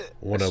alive.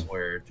 What I a-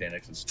 swear,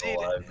 Tanix is still Dude.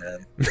 alive,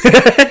 man.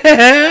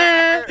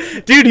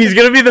 Dude, he's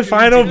gonna be the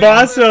final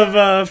boss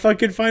of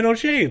fucking Final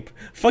Shape.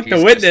 Fuck the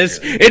He's witness.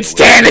 gonna It's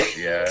be the witness. Tanix.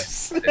 Yeah,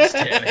 it's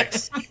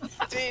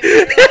Tanix. Dude,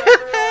 you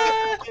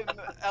remember in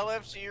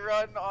LFG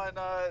run on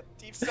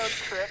Deepstone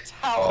Crypt?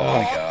 How Oh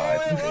my awful god.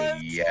 it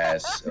was?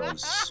 Yes, it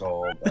was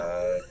so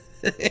bad.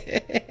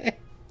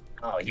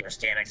 Oh, here's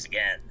Tanix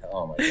again.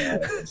 Oh my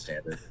god, I can't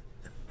stand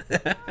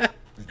it.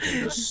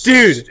 It was so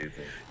Dude. stupid.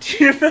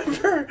 Do you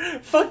remember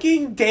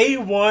fucking day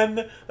 1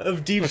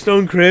 of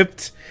Deepstone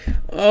Crypt?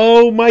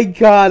 Oh my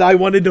god, I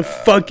wanted to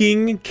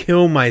fucking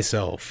kill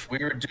myself.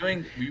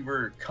 We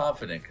were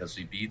confident because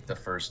we beat the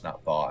first,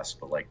 not boss,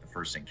 but like the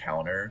first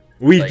encounter.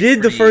 We Like, did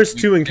the pretty- first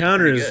we 2 did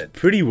encounters good.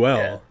 pretty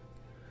well.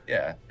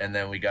 Yeah, and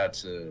then we got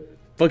to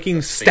Fucking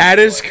the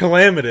status one.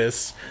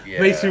 calamitous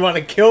Yeah. makes me want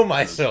to kill It was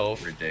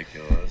myself.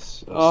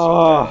 ridiculous. It was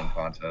Oh. so bad in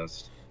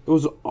contest. It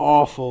was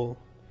awful.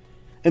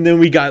 And then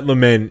we got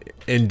Lament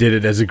and did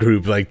it as a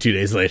group like 2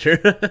 days later.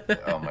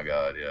 Oh my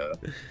god,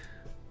 yeah.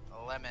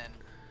 Lemon.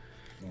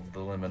 The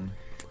lemon.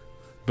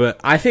 But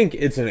I think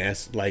it's an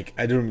S. Like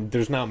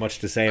there's not much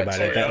to say I'd about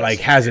say it that yes. like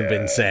hasn't Yeah.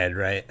 been said,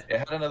 right? It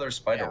had another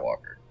Spider Yeah.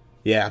 Walker.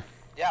 Yeah,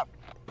 Yeah.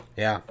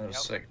 yeah. That was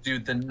Yep. sick.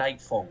 Dude, the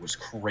Nightfall was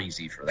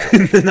crazy for that.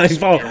 one. The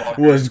Nightfall Spider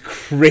Walker, was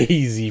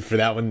crazy for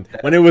that one.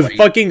 that When it was white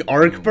fucking room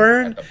arc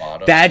burn, at the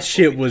bottom that before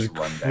shit we was just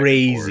run back and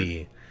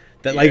crazy.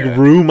 That Yeah. like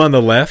room on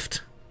the left,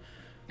 forth.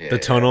 Yeah, the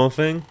tunnel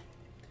thing.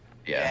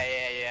 Yeah,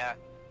 Yeah. yeah,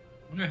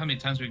 I wonder how many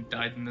times we've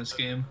died in this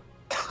game.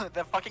 yeah.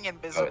 The fucking I would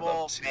invisible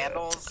love to see that.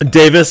 vandals.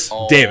 Davis,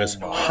 Oh Davis,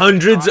 my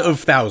hundreds God. of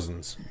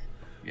thousands.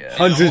 Yeah.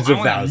 Hundreds I of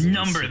want a thousands.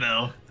 number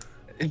though.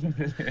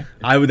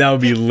 That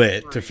would be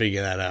lit to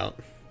figure that out.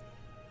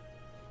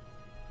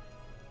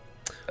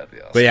 That'd be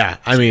awesome. But yeah,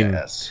 I mean,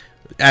 Yes.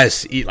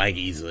 like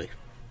easily,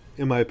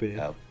 in my opinion.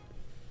 Yeah.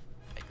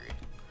 I agree.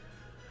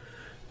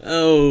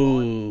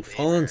 Oh,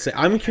 Fallen Sa-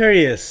 I'm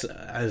curious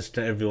as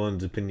to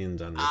everyone's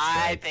opinions on this.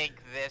 I strike. think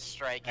this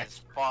strike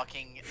is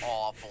fucking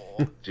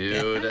awful.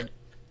 Dude,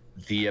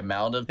 the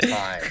amount of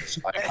times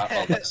I got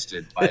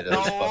molested by those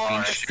No fucking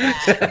more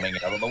shoots sad. coming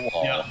out of the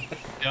wall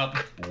Yep.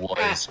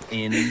 was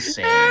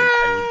insane.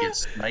 I would get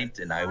sniped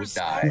and I would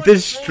So die. much The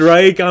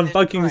strike on bullshit,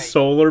 fucking like-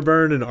 Solar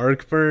Burn and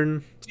Arc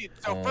Burn. Dude,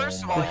 so Oh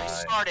first of all, you my.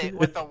 start it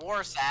with the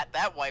war sat.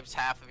 That wipes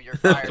half of your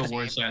fire The team.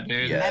 worst at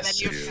dude. Yeah. And then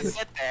you have Yes, to dude.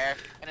 sit there,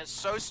 and it's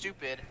so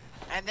stupid.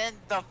 And then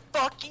the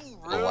fucking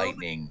The room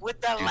lightning. with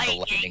the Dude, lightning. the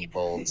lightning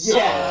bolts.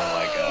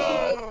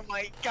 Yeah. Oh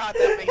my god,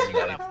 that makes me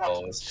wanna Lightning fucking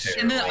bolts, shit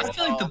And then I terrible.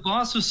 feel like the myself.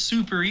 boss was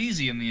super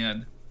easy in the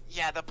end.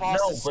 Yeah, the boss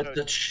No, is but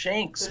so... the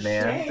shanks, The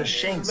man. The shanks,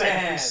 shanks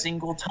man. every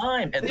single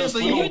time. And Yeah, those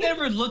but little, you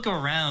never look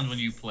around when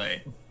you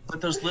play.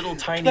 but those little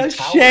tiny The towers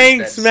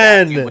shanks, that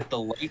zap man. you with the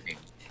lightning.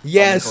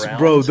 Yes, ground,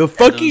 bro, the and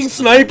fucking those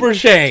sniper little-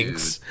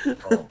 shanks. Dude,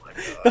 oh my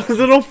god. Those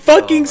little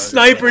fucking Oh,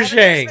 sniper And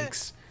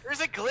shanks.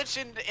 There's a glitch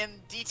in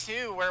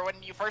D2 where when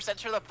you first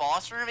enter the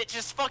boss room, it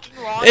just fucking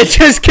launches. It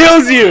just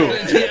kills you.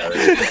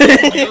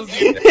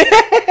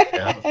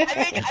 Yeah.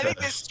 I think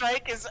this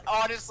strike is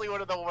honestly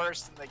one of the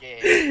worst in the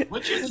game.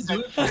 What should you do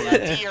it for?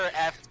 A D or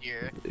F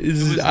tier.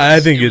 I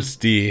think it's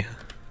D.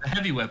 A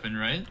heavy weapon,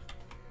 right?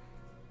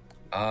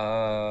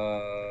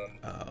 Oh,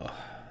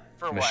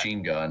 For what?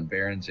 Machine gun,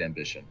 Baron's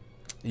ambition.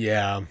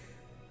 yeah.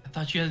 I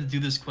thought you had to do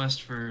this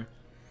quest for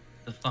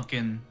the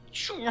fucking.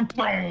 Sure,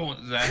 bro.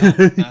 Is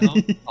that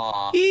help?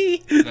 Aw.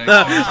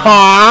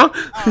 Aw.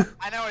 Oh,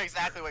 I know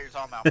exactly what you're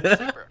talking about.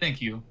 Sleeper.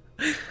 Thank you.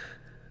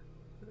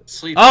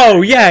 Sleep.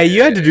 Oh yeah,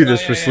 you had to do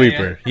this Yeah, for yeah, yeah,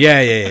 Sleeper.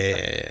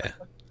 Yeah.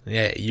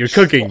 Yeah, you're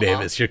cooking,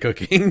 Davis. You're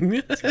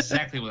cooking. That's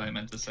exactly what I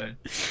meant to say.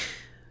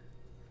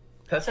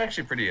 That's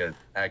actually pretty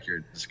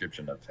accurate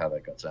description of how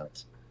that got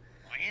sounds.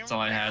 That's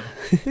all I had.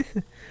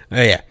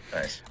 Oh yeah.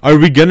 Nice. Are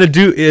we gonna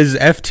do? Is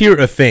F tier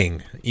a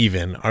thing?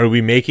 Even? Are we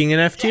making an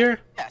F tier?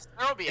 Yes,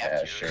 there will be Yeah,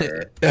 F tier.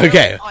 sure.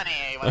 Okay. Plenty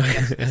when we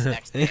get to this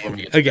next game. When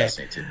we get to Okay.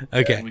 Destiny 2.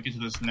 Okay. When we get to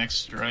this next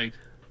strike.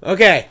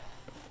 Okay.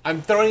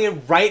 I'm throwing it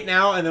right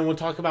now, and then we'll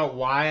talk about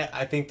why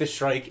I think the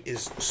strike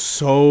is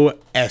so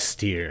S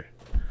tier.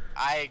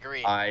 I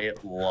agree. I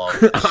love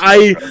this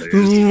I brothers.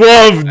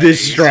 love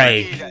this I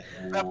strike. Dude,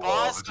 the love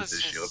boss the was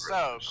just Shield so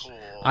brothers. cool.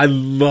 I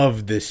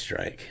love this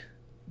strike.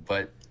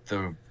 But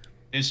the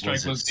His strike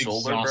Was it was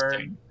Solar exhausting.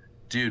 Burn?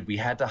 Dude, we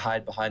had to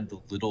hide behind the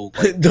little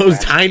like, Those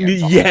trash tiny-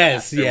 cans on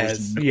yes, the map. There yes,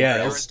 was nowhere yes.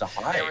 else to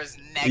hide. There was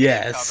negative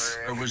Yes.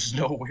 cover. There was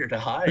nowhere to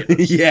hide. It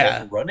was Yeah.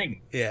 all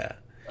running. Yeah.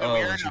 Oh, We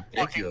it were was in a fucking-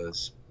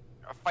 ridiculous.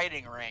 A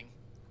fighting ring.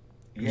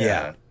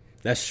 Yeah.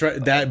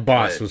 That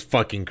boss was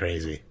fucking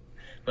crazy.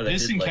 But I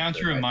This did like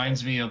encounter the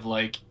reminds me of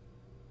like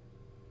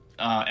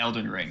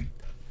Elden Ring.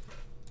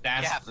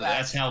 Yeah,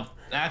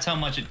 That's how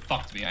much it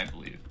fucked me, I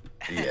believe.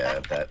 Yeah,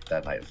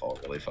 that Nightfall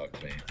really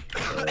fucked me.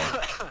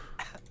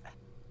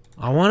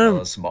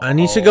 I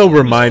need to go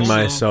remind Also-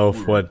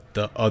 myself what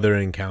the other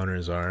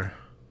encounters are.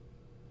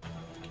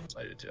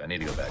 I did too. I need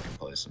to go back and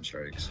play some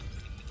strikes.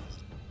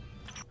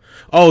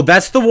 Oh,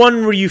 that's the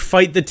one where you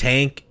fight the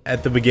tank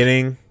at the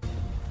beginning.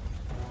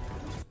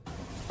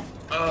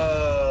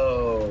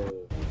 Oh,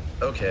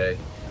 okay.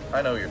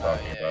 I know what you're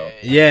talking about.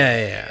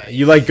 Yeah.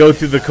 You like go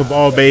through the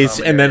Cabal base,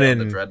 and then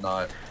the in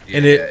Dreadnought.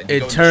 and Yeah, it you it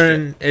go in the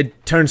turn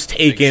it turns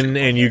taken, ship.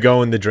 and you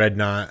go in the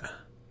Dreadnought.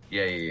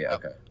 Yeah.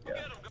 Okay. Yeah.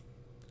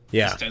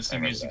 Yeah, This Destiny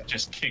remember music that.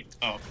 just kicked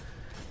up.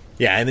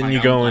 yeah, and then Like, you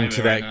I'm go playing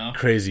into it right that now.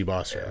 crazy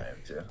boss room. Yeah, I am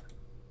too.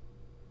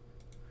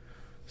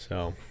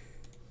 So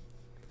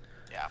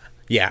Yeah.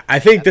 yeah, I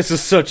think this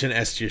is such an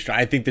S tier strike.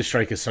 I think this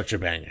strike is such a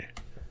banger.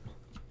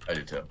 I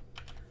do too.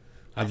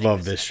 I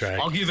love this strike.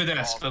 I'll give it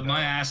S, but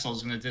my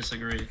asshole's gonna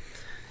disagree.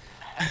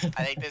 I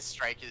think this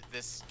strike,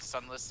 this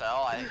Sunless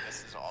Cell, I think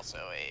this is also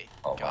a.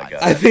 Oh my god.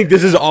 I think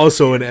this is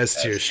also an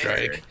S tier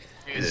strike.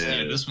 Dude,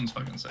 Yeah, this one's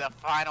fucking sick. the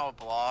final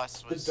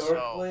boss was so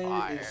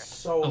fire.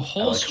 so The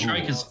whole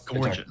strike is The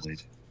Dark gorgeous. Blade.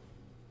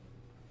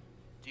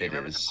 Do you It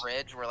remember is. the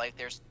bridge where like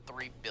there's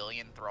 3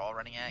 billion Thrall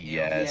running at you?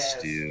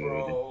 Yes, dude.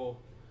 Bro. So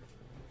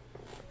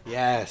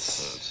Yes.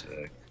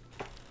 sick.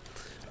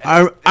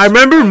 I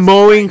remember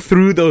mowing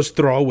through those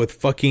Thrall with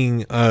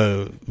fucking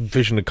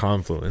Vision of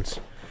Confluence.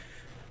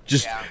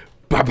 Just Yeah.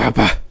 ba ba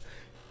ba.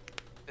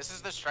 This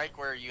is the strike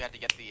where you had to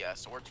get the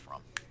swords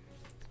from.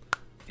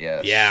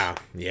 Yes.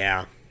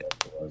 Yeah.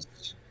 It was.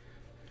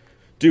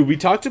 Dude, we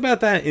talked about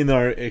that in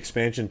our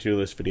expansion tier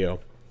list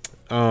video.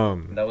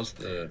 That was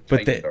the.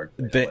 But Titan Dark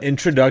Blade. the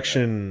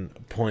introduction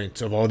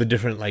points of all the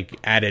different like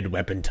added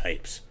weapon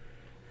types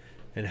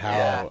and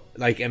how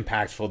like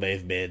impactful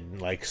they've been.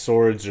 Like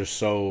swords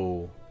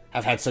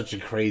have had such a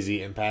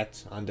crazy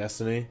impact on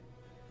Destiny.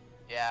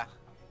 Yeah.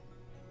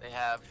 They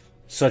have.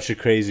 Such a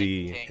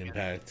crazy King and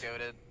impact.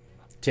 Goated.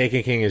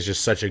 Taken King is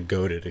just such a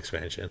goated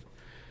expansion.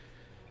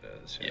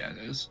 It is, Yeah, it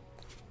is.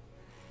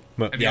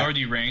 But Have you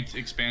already ranked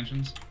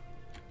expansions?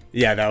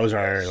 yeah, that was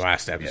our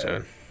last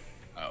episode.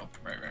 Oh,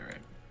 right.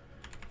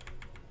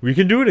 We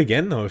can do it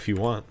again though if you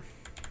want.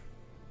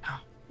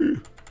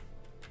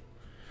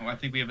 Oh, I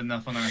think we have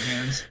enough on our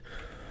hands.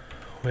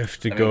 We have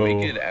to I go. mean,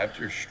 we could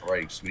after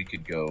strikes. We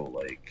could go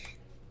like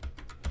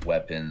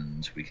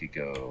weapons. We could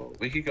go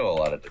a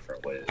lot of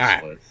different ways.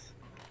 Alright. With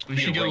We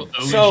should go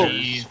OG, So-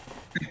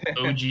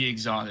 OG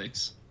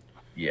exotics.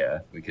 yeah,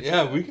 we could.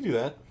 Yeah, we can do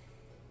that.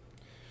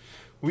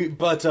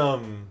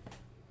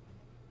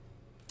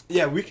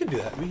 Yeah, we can do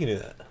that. We can do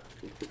that.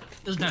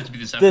 Doesn't have to be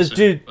this episode,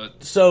 Dude,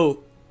 but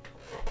so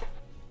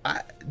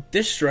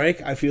this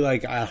strike, I feel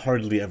like I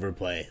hardly ever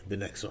play the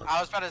next one. I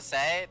was about to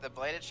say, the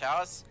Bladed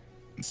Chalice,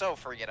 so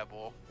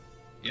forgettable.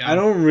 yeah, I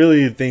don't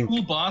really think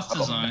cool boss How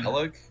about design.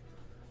 Malik? Is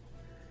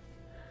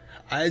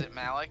I. it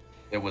Malik?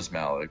 It was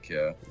Malik.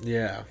 Yeah.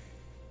 Yeah,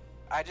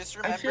 I just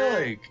I remember feel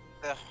like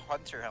the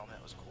Hunter helmet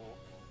was cool.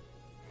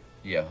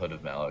 yeah, Hood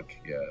of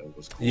Malik. Yeah, it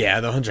was cool. yeah.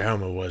 The Hunter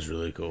helmet was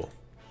really cool,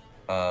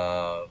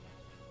 I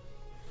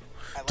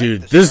like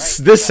dude. the This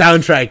strike, this but-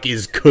 soundtrack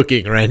is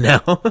cooking right now.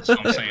 That's what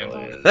I'm It saying.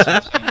 really is.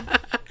 That's what I'm saying.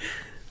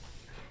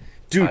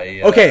 Dude,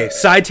 I, okay,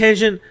 side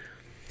tangent.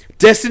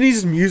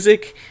 Destiny's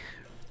music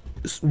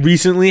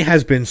recently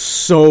has been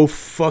so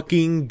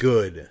fucking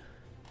good.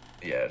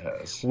 Yeah, it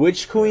has.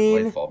 Witch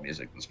Queen, Lightfall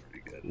music was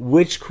pretty good.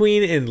 Witch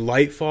Queen and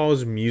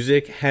Lightfall's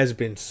music has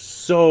been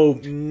so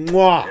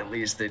mwah. At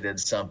least they did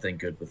something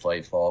good with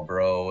Lightfall,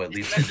 bro. At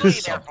least they Especially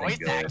did their something voice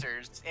good.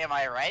 actors. Am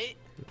I right?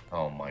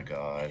 Oh my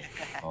god.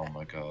 Oh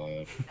my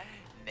god.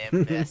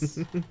 Nimbus.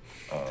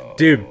 Oh.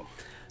 Dude,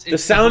 It's the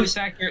sound- voice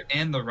actor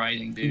and the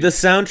writing, dude. The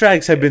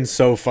soundtracks have been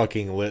so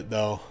fucking lit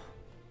though.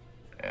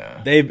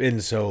 Yeah. They've been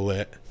so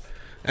lit.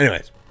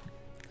 Anyways,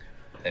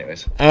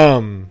 Anyways,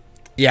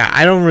 yeah,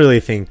 I don't really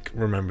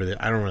remember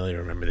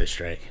this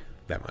strike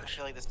that I much.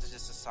 feel like this is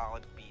just a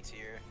solid B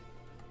tier.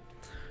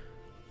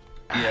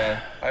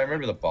 yeah, I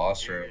remember the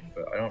boss room,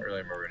 but I don't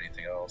really remember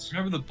anything else.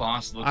 Remember the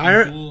boss looking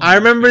cool? I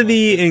remember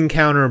the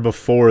encounter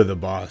before the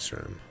boss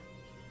room.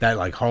 That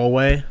like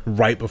hallway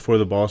right before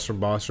the boss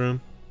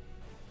room.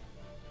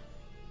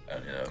 I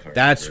don't know if I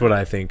That's remember what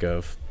I think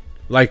of.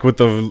 Like with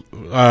the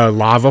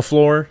lava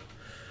floor,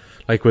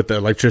 like with the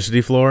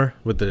electricity floor,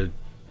 with the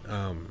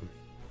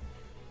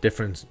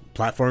different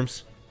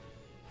platforms.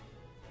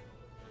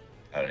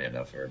 I don't even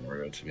know if I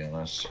remember it, to be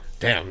honest.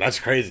 Damn, that's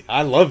crazy.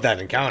 I love that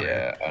encounter.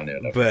 Yeah, I don't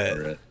even know if But- I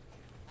remember it.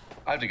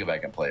 I have to go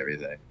back and play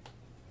everything.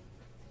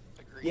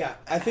 Agreed. Yeah,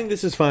 I think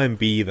this is fine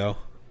B though.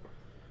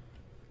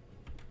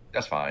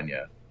 That's fine,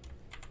 yeah.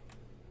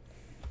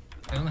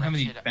 I don't have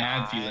any Should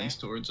bad I? feelings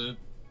towards it.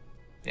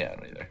 Yeah, I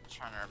don't either. I'm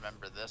trying to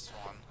remember this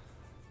one.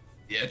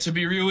 Yeah, to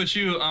be real with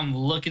you, I'm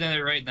looking at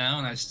it right now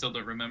and I still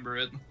don't remember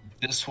it.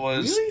 This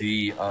was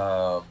Really?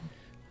 the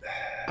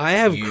I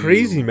have You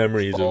crazy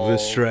memories of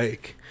this fall-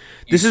 strike.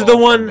 you This is fall the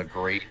from one- the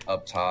grate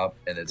up top,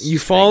 and it's You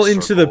fall big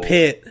into the circle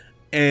pit,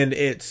 and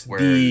it's where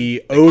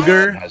the the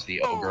ogre. has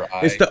the ogre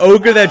eye. It's the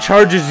ogre that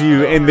charges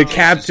you, and the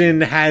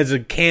captain has a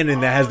cannon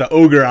that has the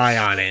ogre eye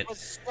on it. It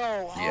was so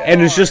hard. Yeah.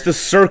 And it's just a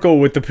circle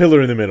with the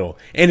pillar in the middle,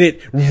 and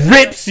it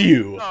rips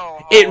you.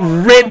 So It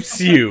hard.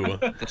 rips you.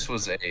 This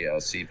was a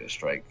Siva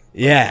strike.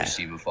 Yeah. There's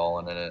Siva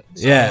falling in it.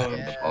 Yeah.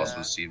 The boss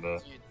was Siva.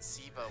 Dude,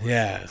 Siva was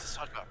Yeah.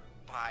 such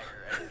a fire.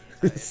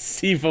 every time.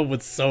 Siva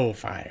was so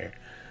fire.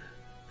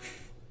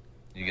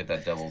 You get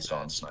that Devil's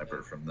Dawn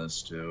sniper from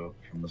this too.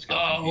 From this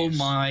guy. Oh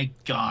my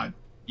god.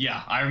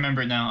 Yeah, I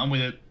remember it now. I'm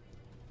with it.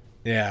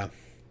 Yeah.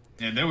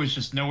 Yeah, there was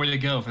just nowhere to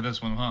go for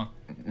this one, huh?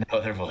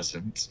 No, there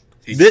wasn't.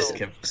 He This- just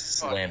kept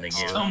slamming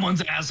you.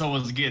 Someone's asshole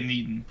was getting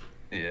eaten.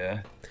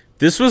 Yeah.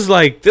 This one's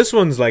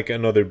like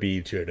another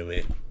B tier to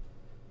me.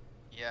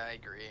 Yeah, I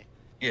agree.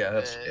 Yeah,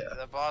 that's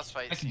The boss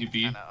fight I can do seems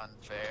B. kind of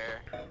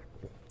unfair.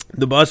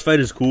 The boss fight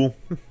is cool,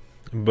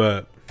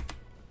 but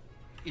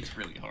It's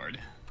really hard.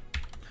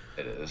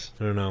 It is.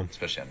 I don't know.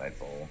 Especially at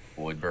Nightfall.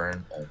 Void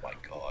Burn. Oh my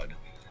god.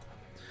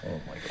 Oh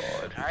my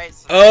god. All right.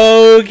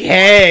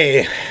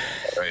 Okay.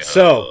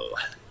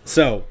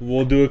 So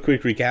we'll do a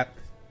quick recap.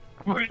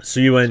 So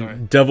you went Sorry.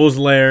 Devil's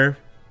Lair,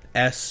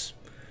 S,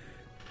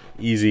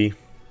 easy.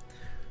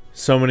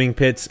 Summoning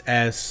Pits,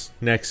 S.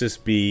 Nexus,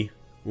 B.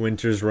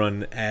 Winter's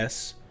Run,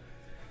 S.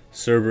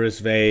 Cerberus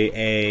Vey,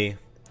 A.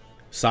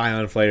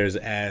 Scion Flayers,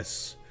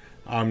 S.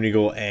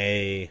 Omnigul,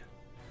 A.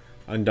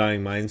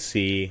 Undying Mind,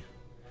 C.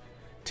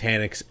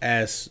 Tanix,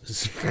 S.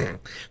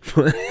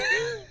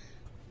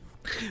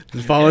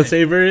 Fallen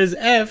Saber is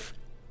F.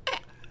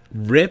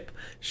 Rip.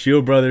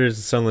 Shield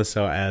Brothers, Sunless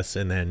Cell, S.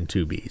 And then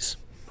 2 Bs.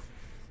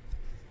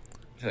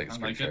 I feel like it's I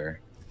pretty like it. fair.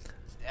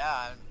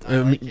 Yeah, I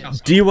like it.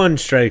 D1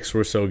 strikes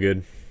were so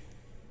good.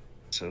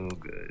 So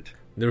good.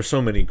 There were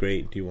so many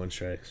great D1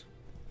 strikes.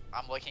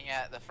 I'm looking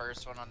at the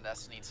first one on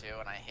Destiny 2,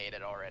 and I hate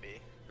it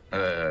already.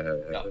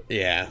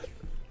 Yeah.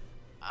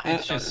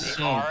 It's done just the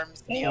so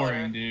arms dealer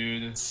boring,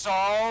 dude.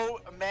 so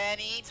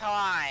many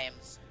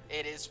times.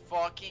 It is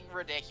fucking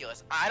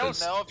ridiculous. I don't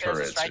Those know if there's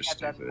a turrets strike are I've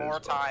done stupid more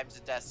as well. times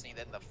in Destiny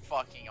than the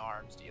fucking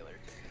arms dealer.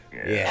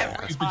 Yeah.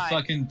 Every Stupid time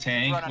fucking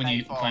tank run a when you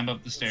Nightfall, climb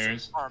up the it's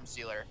stairs. Arms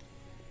dealer.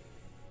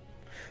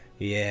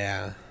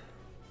 Yeah.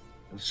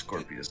 Those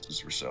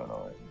Scorpiuses were so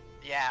annoying.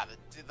 Yeah,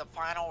 the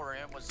final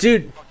room was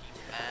Dude, fucking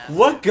massive.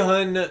 What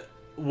gun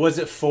was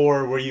it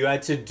for where you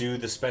had to do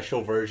the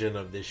special version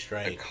of this The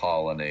strike?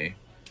 Colony.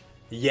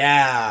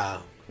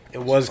 Yeah. It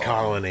was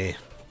Colony. Colony.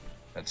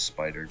 That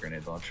spider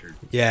grenade launcher.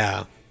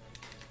 Yeah.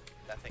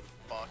 That thing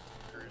fucked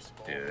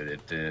Crucible. Dude,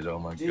 it did. Oh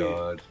my Dude.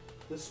 god.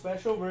 The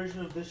special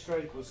version of this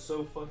strike was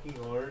so fucking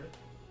hard.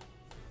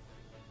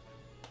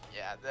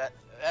 Yeah, that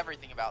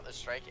everything about this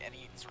strike,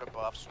 any sort of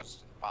buffs was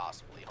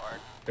impossibly hard.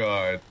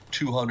 God.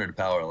 200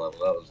 power level.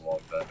 That was a long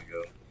time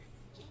ago.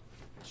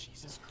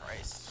 Jesus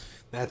Christ.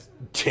 That's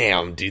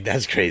damn, dude.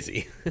 That's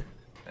crazy.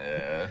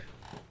 Yeah.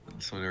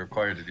 That's what it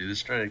required to do the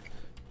strike.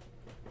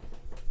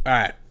 All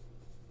right.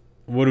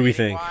 What do we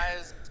think?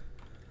 Wise,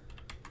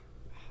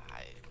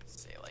 I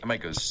say like I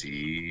might go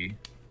C.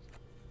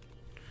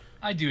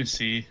 I do a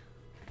C.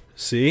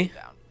 See?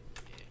 down.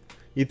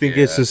 You think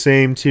it's Yeah. the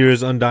same tier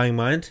as Undying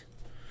Mind?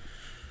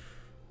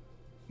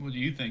 What are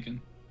you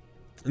thinking?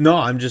 No,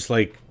 I'm just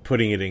like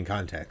putting it in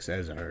context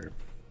as the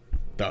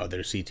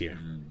other C tier.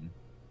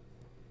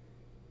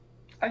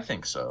 I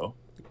think so.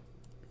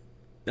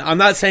 I'm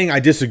not saying I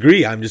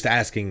disagree. I'm just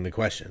asking the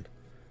question.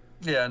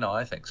 Yeah, no,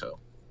 I think so.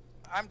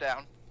 I'm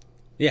down.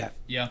 Yeah.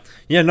 Yeah,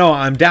 Yeah, no,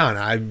 I'm down.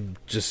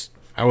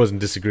 I wasn't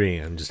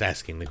disagreeing. I'm just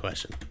asking the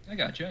question. I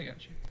got you.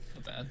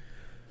 Not bad.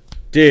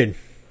 Dude,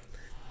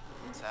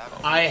 Seven.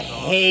 I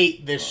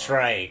hate this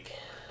strike.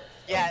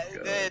 Yeah, Oh,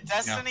 the God.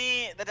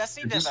 Destiny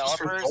This was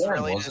for developers Thorn,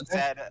 really wasn't just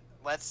said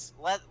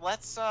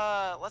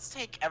let's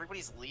take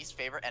everybody's least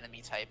favorite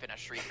enemy type in a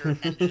shrieker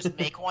and just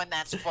make one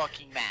that's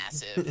fucking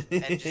massive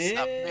and just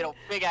a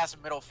big ass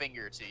middle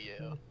finger to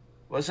you.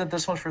 Wasn't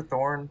this one for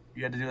Thorn?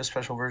 You had to do a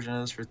special version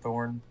of this for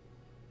Thorn?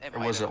 Or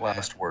might was have it been.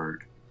 Last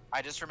Word?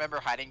 I just remember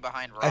hiding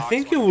behind rocks. I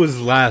think it when was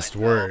I last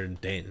fell.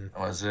 word, Dayton.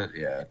 Was it?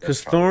 Yeah. that's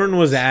Because probably Thorn what it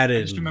was I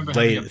added just remember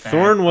having a late. bad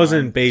Thorn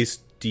wasn't time. base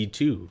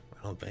D2,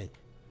 I don't think.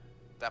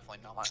 Definitely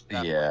not.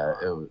 Definitely Yeah,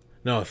 not. it was.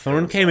 No,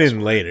 Thorn was came last in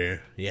word.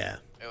 later. Yeah,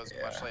 It was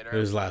Yeah. much later. it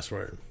was last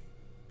word.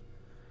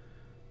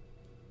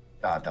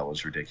 God, that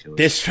was ridiculous.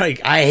 This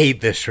strike, I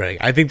hate this strike.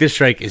 I think this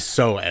strike is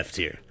so F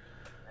tier.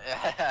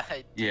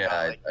 I do Yeah, not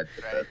I like put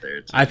this that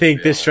there. Too, I think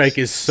to be this strike honest.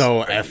 is so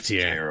This strike F is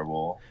tier.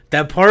 Terrible.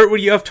 That part where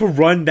you have to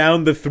run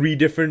down the 3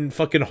 different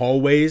fucking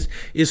hallways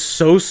is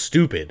so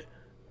stupid.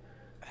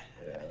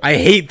 I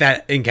hate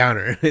that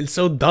encounter. It's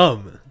so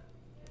dumb.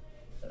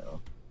 No.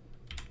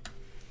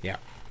 Yeah,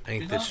 I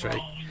think You're this not strike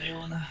wrong,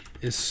 Daylan.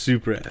 is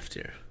super F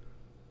tier.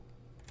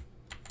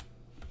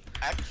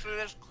 Actually,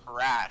 this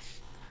crash.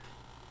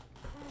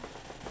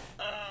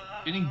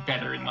 Getting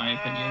better, in my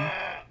opinion.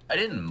 I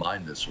didn't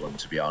mind this one,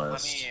 to be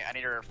honest. I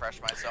need to refresh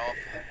myself.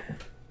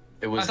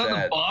 It I was thought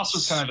that. the boss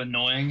was kind of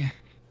annoying.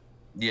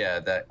 Yeah,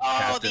 that Oh,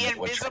 captain the that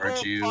would invisible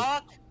charge you.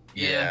 fuck?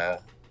 Yeah.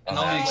 And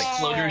On all that, the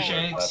exploder Oh,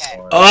 shanks.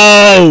 okay.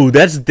 Oh,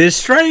 that's this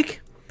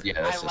strike? Yeah,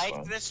 I that's this liked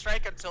one. this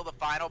strike until the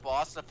final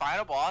boss. The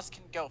final boss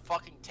can go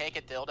fucking take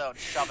a dildo and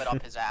shove it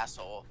up his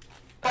asshole.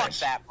 Fuck Nice.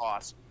 that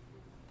boss.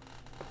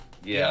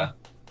 Yeah.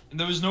 And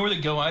there was nowhere to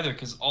go either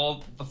because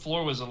all the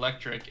floor was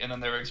electric, and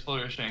then there were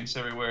exploder shanks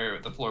everywhere.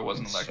 The floor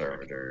wasn't electric.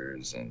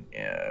 Servitors and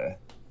yeah.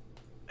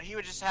 He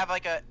would just have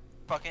like a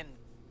fucking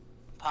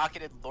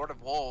pocketed Lord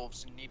of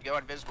Wolves, and he'd go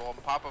invisible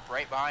and pop up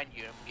right behind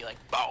you and be like,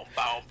 boom,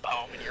 boom,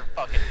 boom, and you're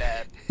fucking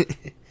dead.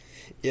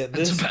 Yeah,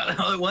 That's about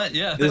how it went.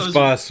 Yeah. this that was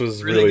boss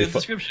was really really good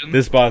description.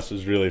 this boss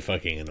was really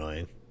fucking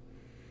annoying.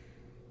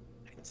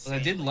 But I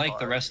did Insanely like the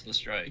hard. rest of the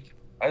strike.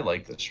 I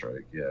like this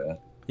strike, yeah.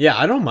 Yeah,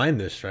 I don't mind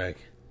this strike.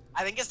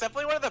 I think it's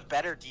definitely one of the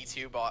better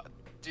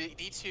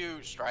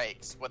D2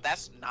 strikes, but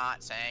that's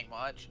not saying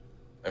much.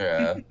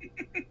 Yeah.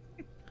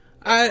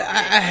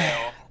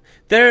 I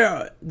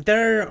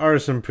there are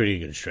some pretty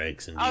good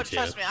strikes in Oh, D2.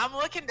 trust me, I'm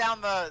looking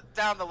down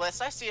the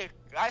list. I see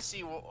I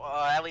see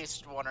at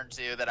least one or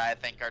two that I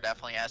think are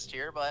definitely S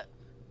tier, but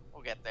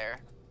we'll get there.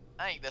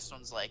 I think this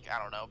one's like,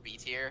 I don't know, B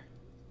tier.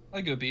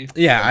 I go B.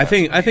 Yeah, I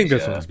think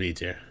this Yeah. one's B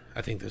tier.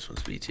 I think this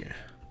one's B tier.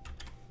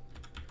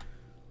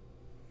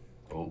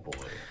 Oh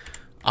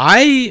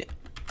boy.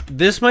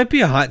 This might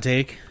be a hot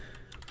take.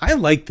 I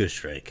like this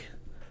strike.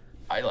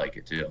 I like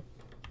it too.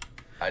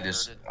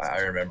 I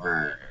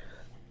remember.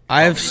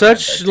 I have how many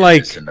such times I did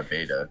like, this in the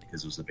beta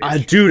because it was the beta.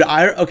 strike. dude.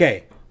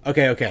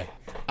 Okay.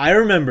 I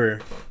remember.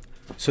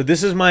 So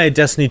this is my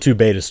Destiny 2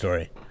 beta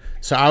story.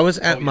 So I was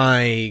at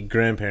my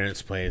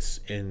grandparents' place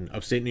in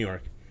upstate New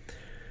York,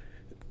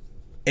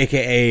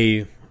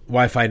 aka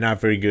Wi-Fi not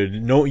very good.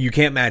 No, you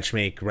can't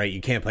matchmake, right? You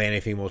can't play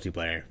anything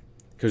multiplayer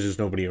because there's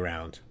nobody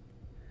around.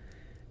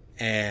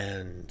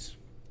 And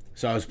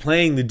so I was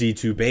playing the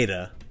D2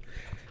 beta,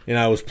 and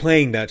I was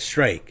playing that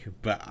strike,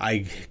 but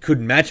I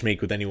couldn't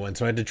matchmake with anyone,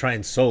 so I had to try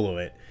and solo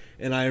it.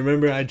 And I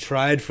remember I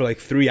tried for like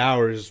 3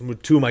 hours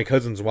with two of my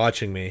cousins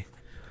watching me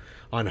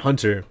on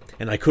Hunter,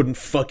 and I couldn't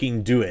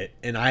fucking do it.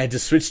 And I had to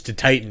switch to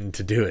Titan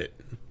to do it.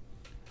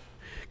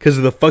 Because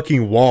of the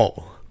fucking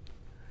wall.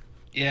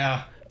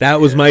 Yeah. That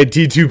was my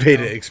D2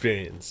 beta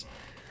experience.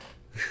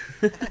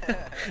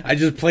 I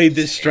just played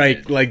this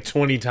strike like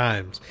 20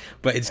 times.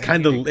 But it's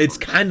kind of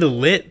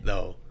lit,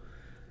 though.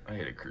 I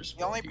hate a The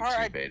Crucible only part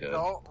I D2 beta.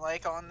 don't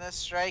like on this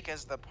strike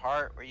is the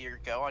part where you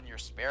go on your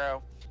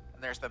Sparrow,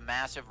 and there's the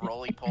massive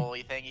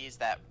roly-poly thingies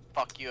that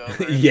fuck you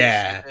over. and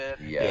Yeah. shit.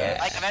 Yeah.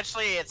 Like,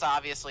 eventually, it's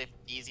obviously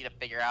easy to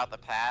figure out the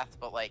path,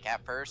 but, like,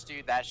 at first,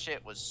 dude, that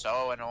shit was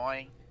so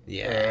annoying.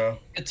 Yeah.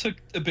 It took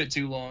a bit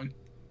too long.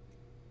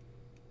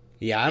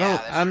 Yeah,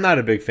 that's I'm true. not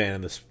a big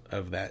fan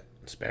of that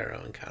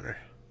Sparrow encounter.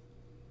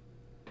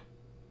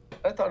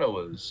 I thought it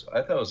was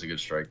a good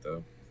strike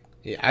though.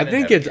 Yeah, I I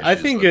didn't think have it's any I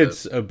issues think with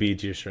it's a B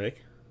tier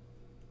strike.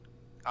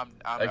 I can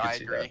I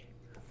see agree.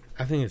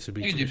 that. I think it's a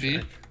B You tier do B.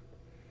 strike.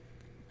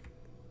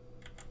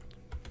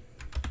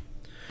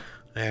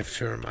 I have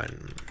to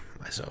remind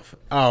myself.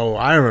 Oh,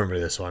 I remember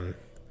this one.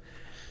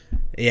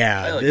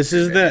 Yeah, I like this it,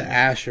 is the man.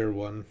 Asher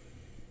one.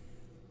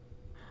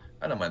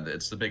 I don't mind that.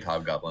 It's the big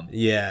hobgoblin.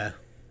 Yeah,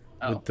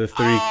 Oh. with the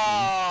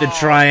Oh, the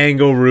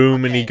triangle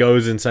room, and he okay.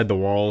 goes inside the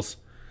walls.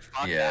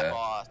 Fuck Yeah. that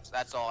boss.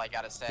 That's all I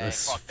gotta say.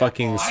 This Fuck that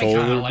fucking boss. I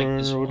kinda solar like burn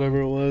this or one.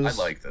 whatever it was.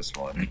 I like this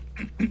one.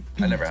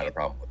 I never had a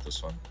problem with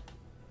this one.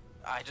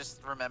 I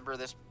just remember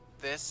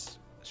this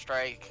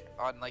strike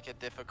on like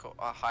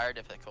a higher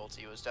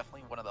difficulty was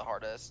definitely one of the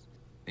hardest.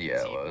 Yeah,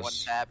 it See one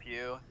was. tap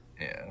you.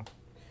 Yeah.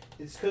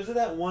 It's because of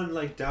that one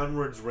like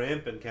downwards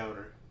ramp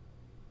encounter.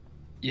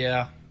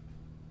 Yeah.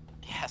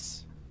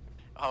 Yes.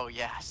 Oh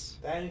yes.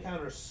 That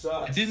encounter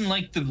sucks. I didn't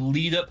like the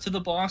lead up to the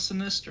boss in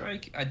this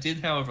strike. I did,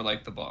 however,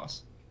 like the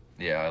boss.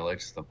 Yeah, I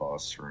liked the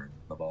boss room.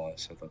 The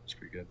boss, I thought it was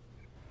pretty good.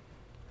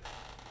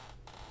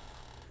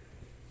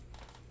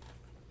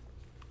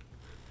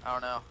 I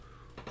don't know.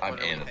 I'm What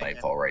are we in a thinking?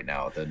 Nightfall right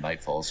now. The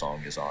Nightfall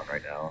song is on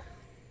right now.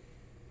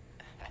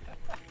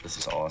 This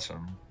is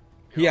awesome.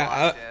 Yeah,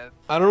 Locked in.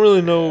 I don't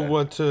really know Yeah.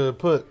 what to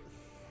put.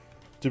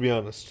 To be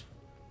honest.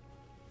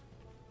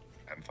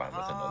 I'm fine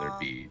with another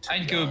B. to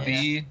I'd be go honest.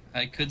 B.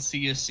 I could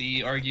see a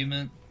C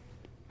argument.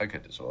 I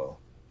could as well.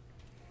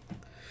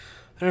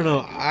 I don't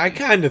know. I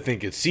kind of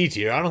think it's C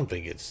tier. I don't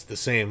think it's the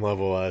same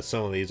level as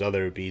some of these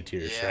other B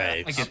tier Yeah.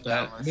 strikes. I get I'm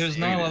down that. with There's C.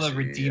 not a lot of C,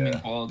 redeeming yeah.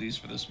 qualities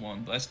for this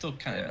one, but I still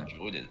kind of Yeah.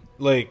 enjoyed it.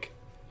 Like,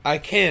 I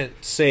can't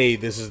say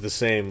this is the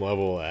same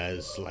level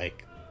as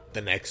like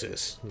the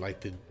Nexus, like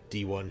the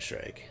D1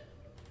 strike.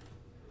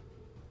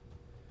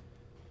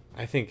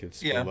 I think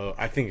it's Yeah. below.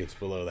 I think it's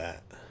below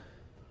that.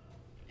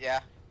 Yeah.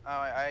 Oh,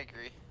 I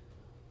agree.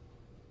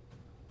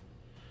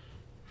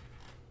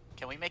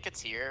 Can we make a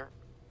tier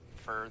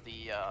for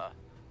the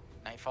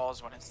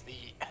Nightfalls when it's the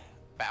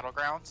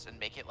battlegrounds and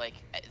make it like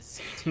a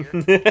Z tier?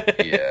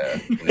 Yeah,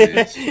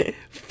 please.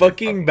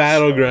 Fucking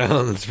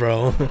battlegrounds,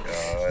 bro.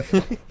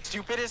 God.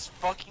 Stupidest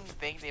fucking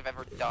thing they've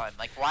ever done.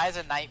 Like, why is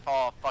a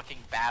Nightfall a fucking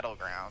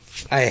battleground?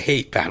 I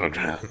hate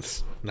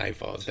battlegrounds.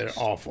 Nightfalls. They're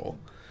awful.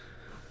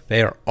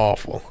 They are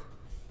awful.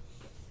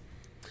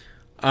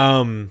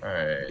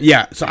 Alright.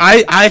 Yeah. So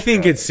I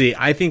think it's C.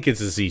 I think it's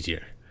a C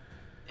tier.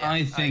 Yeah,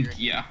 I think,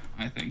 agree.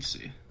 I think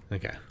C.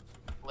 Okay.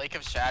 Lake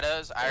of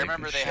Shadows. I Lake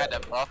remember of they had to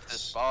Shadows. buff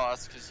this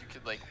boss because you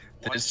could like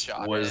one This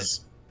shot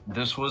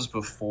was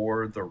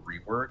before the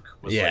rework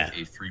was Yeah.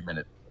 like a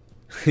 3-minute.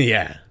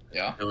 Yeah.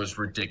 Yeah. It was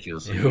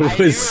ridiculous. It I was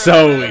do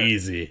so remember-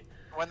 easy.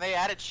 When they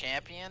added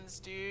champions,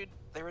 dude,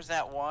 there was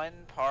that one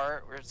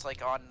part where it's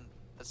like on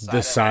the side,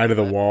 The side of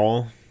the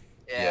wall.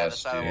 Yeah, the Yes,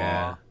 side of the dude.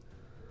 wall.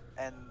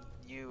 And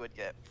you would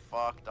get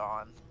fucked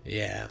on.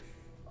 Yeah.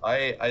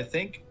 I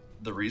think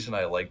the reason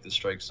I liked the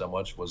strike so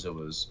much was it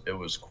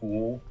was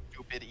cool.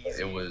 Stupid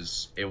easy.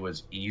 It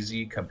was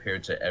easy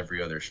compared to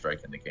every other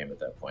strike in the game at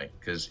that point.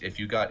 Because if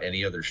you got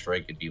any other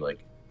strike, it'd be like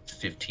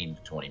 15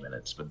 to 20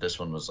 minutes. But this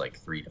one was like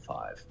 3 to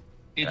 5.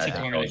 It I took think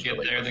longer that to was get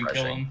really there than kill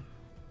refreshing. him.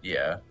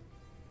 Yeah.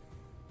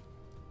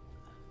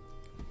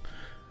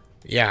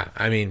 Yeah.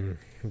 I mean,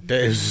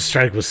 the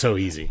strike was so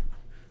easy.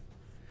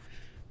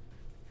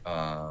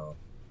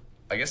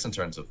 I guess in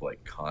terms of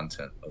like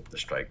content of the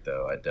strike,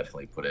 though, I'd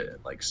definitely put it in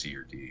like C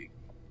or D.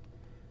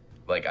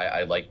 Like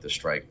I like the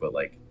strike, but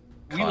like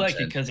We like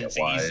it because it's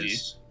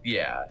easy.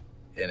 Yeah,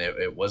 and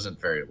it wasn't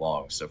very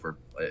long. So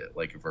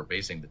if we're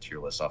basing the tier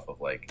list off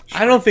of like,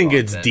 I don't think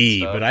it's content D,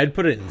 stuff, but I'd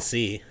put it in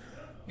C.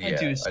 I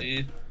do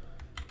see.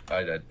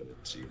 I'd put it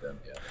in C then.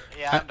 Yeah.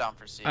 Yeah, I'm down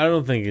for C. I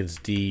don't think it's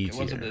D It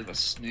was a tier. bit of a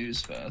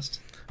snooze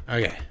fest.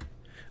 Okay.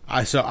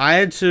 I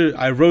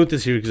wrote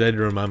this here because I had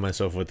to remind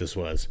myself what this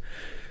was.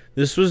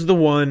 This was the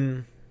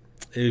one,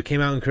 it came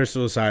out in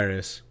Crystal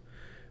Osiris,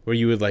 where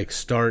you would like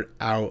start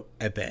out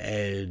at the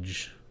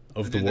edge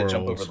of the Dude, world. they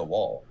jump over the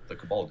wall. The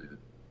Cabal dude.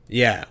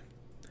 Yeah.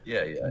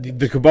 Yeah.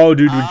 The Cabal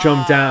dude would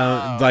jump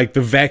down, like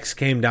the Vex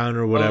came down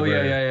or whatever. Oh,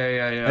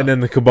 yeah. And then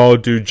the Cabal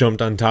dude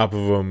jumped on top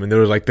of him, and there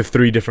was like the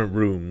 3 different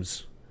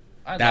rooms.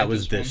 I That like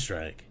was this one.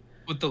 strike.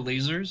 With the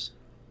lasers?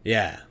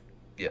 Yeah.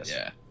 Yes.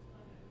 Yeah.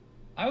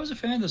 I was a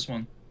fan of this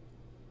one.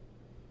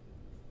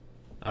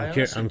 I I'm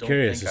honestly don't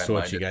curious think as I to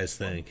what you minded guys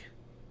this one. think.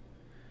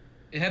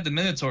 It had the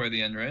Minotaur at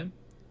the end, right?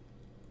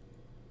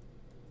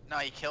 No,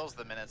 he kills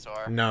the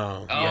Minotaur.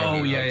 No.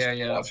 Oh, he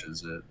yeah.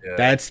 Watches it. Yeah.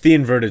 That's the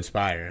inverted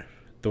spire,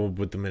 the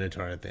with the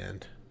Minotaur at the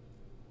end.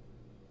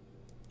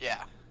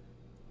 Yeah.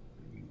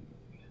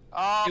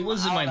 It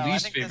wasn't I my don't know, I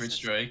least think this favorite is-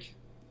 strike.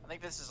 I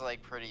think this is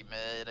like pretty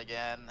mid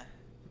again.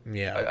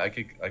 Yeah. I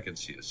could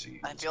see a C.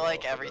 I as feel well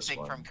like for this everything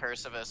one. from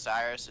Curse of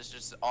Osiris is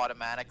just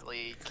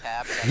automatically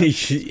capped at a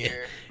C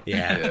tier.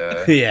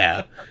 Yeah.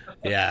 Yeah.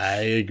 Yeah, I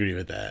agree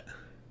with that.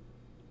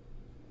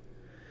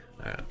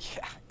 Yeah.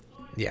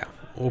 Yeah,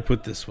 we'll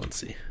put this one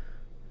C.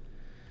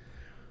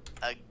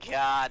 A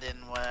god in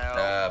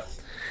well.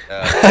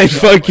 I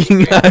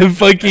fucking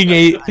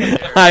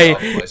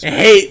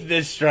hate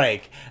this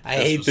strike. I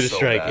This hate was this so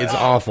strike. bad. It's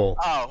awful.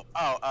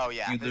 Oh,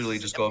 yeah. You this literally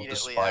is just go up the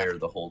immediately spire F.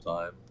 the whole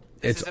time.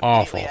 This It's is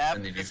awful. immediately F.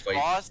 And then you This fight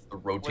boss the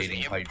was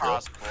rotating Hydra.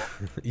 impossible.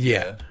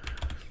 Yeah.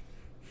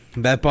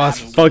 That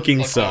boss Like, fucking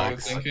what I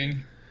was sucks.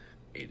 thinking.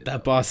 Hated That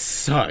it. boss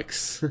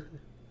sucks.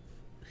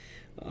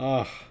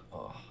 Oh,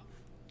 Oh.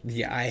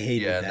 yeah, I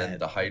hated Yeah, and that. then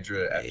the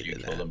Hydra, after you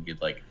Hated killed that. him,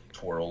 he'd like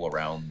twirl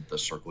around the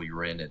circle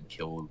you're in and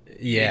kill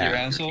Yeah. Your your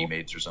asshole?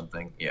 teammates or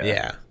something. Yeah.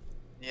 Yeah.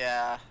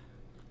 Yeah.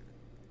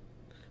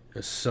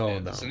 It's so Yeah,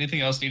 dumb. does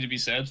anything else need to be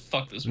said?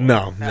 Fuck this one.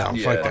 No, No. fuck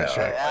Yeah. that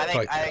strike. I think,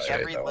 Fuck I that think strike.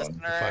 every that one. Fuck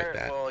listener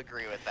that. will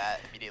agree with that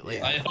immediately.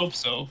 Yeah. I hope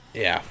so.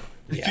 Yeah.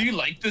 Do Yeah. you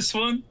like this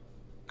one?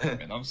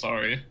 And I'm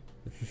sorry.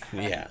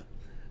 Yeah.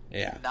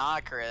 Yeah. Nah,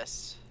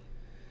 Chris.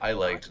 I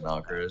liked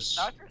Knockers.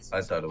 Knockers I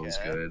is thought it was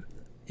okay. good.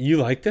 You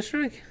like this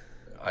strike?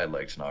 I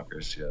liked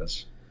Knockers,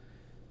 yes.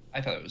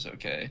 I thought it was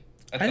okay.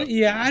 I thought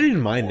didn't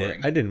was mind boring.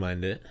 it. I didn't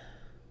mind it.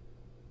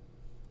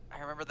 I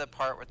remember the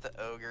part with the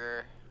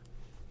ogre.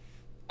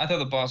 I thought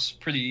the boss was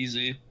pretty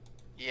easy.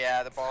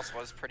 Yeah, the boss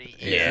was pretty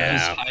easy. Yeah. You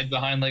just hide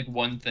behind like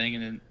one thing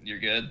and then you're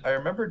good. I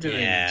remember doing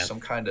Yeah. some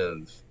kind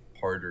of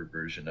harder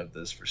version of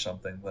this for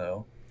something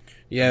though.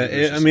 Yeah, It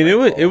was I just mean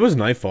Nightfall. it was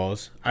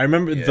Nightfalls. I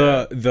remember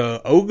Yeah. the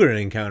ogre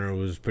encounter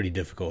was pretty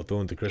difficult. The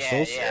one with the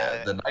crystals.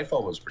 Yeah. The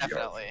Nightfall was pretty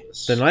Definitely. hard for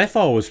this. The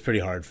Nightfall was pretty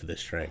hard for this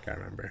strike. I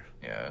remember.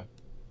 Yeah.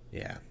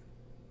 Yeah.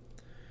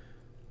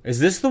 Is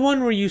this the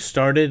one where you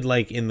started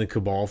like in the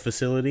Cabal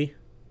facility,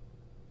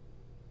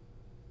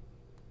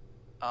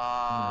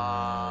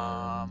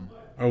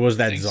 or was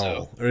that think Zol?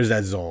 so. Or is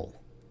that Zol?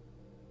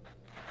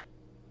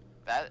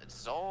 That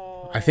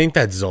Zol. I think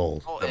that's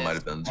Zol. Zol That is might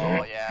have been Zol.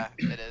 Zol. Yeah,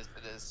 it is.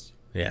 It is.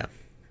 Yeah.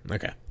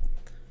 Okay.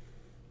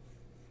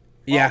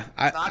 Well, Yeah,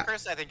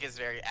 Knockers, I think, is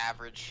very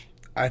average.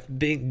 I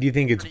think. Do you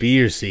think it's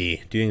B or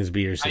C? Do you think it's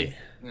B or C?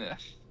 Yeah.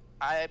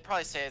 I'd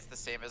probably say it's the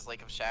same as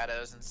Lake of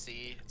Shadows and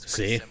C. It's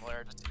pretty C?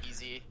 similar, just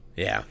easy.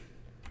 Yeah.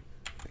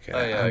 Okay, Oh,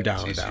 yeah, I I'm can down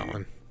see with that C.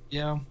 one.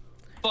 Yeah.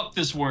 Fuck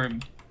this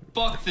worm.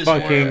 Fuck this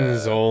Fucking worm.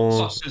 Zol.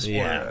 Fuck this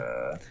Yeah.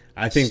 worm.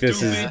 I think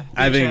this is. Stupid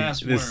I think bitch-ass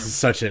this worm. is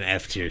such an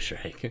F tier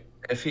strike.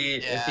 If he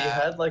Yeah.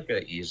 had like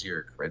a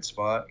easier crit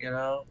spot, you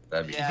know,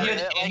 that'd be Yeah, If he great.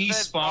 had like, any the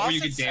spot where you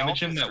boss could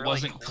damage him itself is that really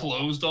wasn't cool.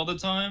 closed all the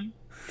time.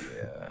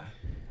 Yeah.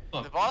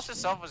 Fuck The boss this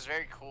itself was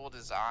very cool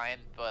design,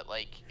 but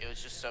like it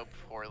was just so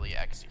poorly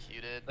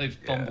executed. They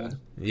fumbled.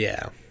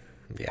 Yeah.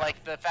 Yeah.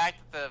 Like the fact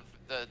that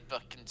the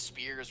fucking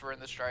spears were in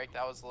the strike,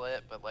 that was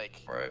lit. But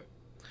like, Right.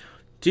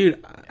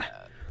 Dude,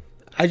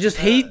 I just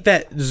hate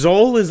that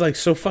Zol is like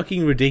so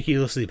fucking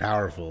ridiculously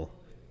powerful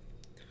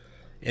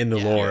in the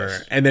Yeah. lore,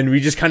 Yes. and then we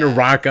just kind of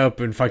rock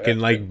up and fucking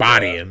like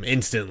body him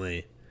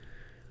instantly.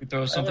 He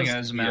throws something was- out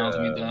of his mouth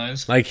and he yeah.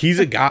 dies. Like he's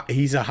a god.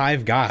 He's a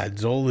hive god.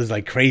 Zol is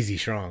like crazy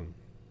strong.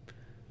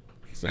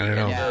 I don't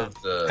know. Yeah.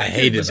 The I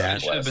hated Lumina that.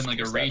 It should have been Quest like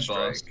a was raid that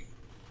boss. strike,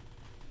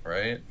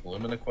 Right?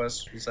 Lumina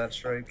Quest was that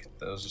strike?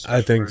 That was a I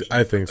special think- version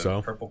I think with the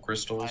so. Purple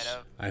crystals. might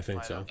have. I think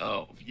Might so. have.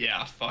 Oh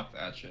yeah, fuck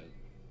that shit.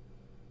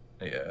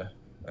 Yeah,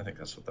 I think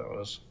that's what that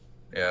was.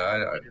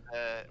 Yeah,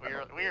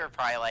 We were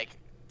probably like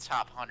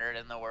top 100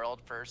 in the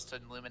world first in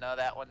Lumina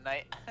that one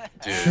night.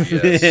 dude,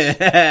 yes.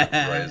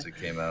 Right as it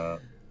came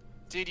out.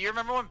 Dude, do you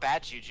remember when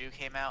Bad Juju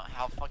came out?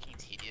 How fucking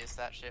tedious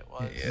that shit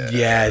was. Yeah.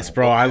 Yes,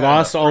 bro. I Yeah,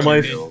 lost all my.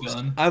 materials.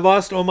 Done. I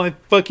lost all my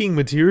fucking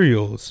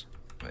materials.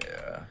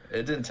 Yeah,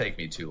 it didn't take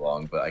me too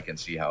long, but I can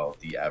see how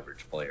the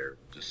average player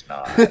does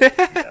not,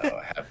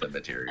 have the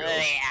materials.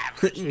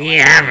 The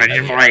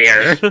average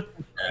player.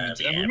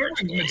 Remember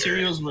when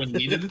materials were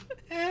needed?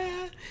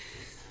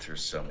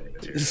 There's so many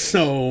materials.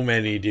 So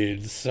many,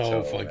 dude. So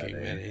So fucking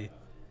many. many.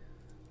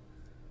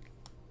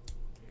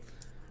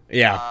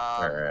 Yeah,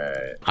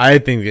 Alright. I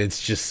think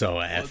it's just so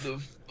F. What the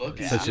fuck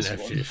is Such an this F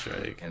one? tier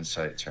strike.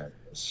 Insight turns.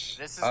 This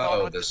is the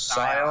one with the the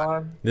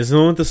Scion. This is the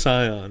one with the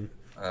Scion.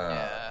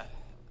 Yeah.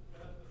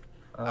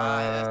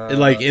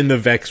 Like in the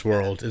Vex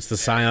world. It's the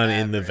Scion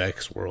in the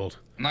Vex world.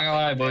 I'm not gonna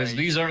lie, boys.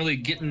 These aren't really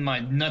getting my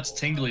nuts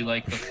tingly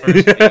like the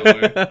first few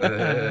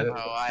were.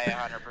 Oh, I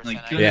 100%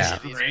 Like, agree. Yeah.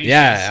 goodness gracious.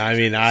 Yeah, I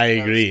mean, I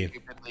So agree.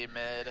 stupidly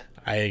mid.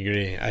 I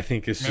agree. I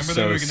think it's Remember just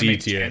they so were gonna C make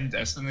tier. 10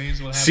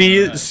 Destinies? What happened to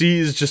C that? C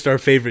is just our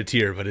favorite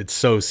tier, but it's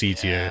so C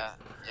tier. Yeah,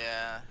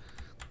 yeah.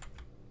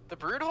 The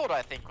Broodhold,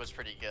 I think, was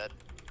pretty good.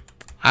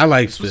 I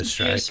liked Was this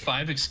it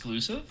strike. PS5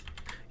 exclusive?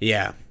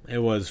 Yeah, it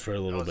was for a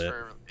It little was bit.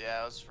 it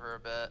was for a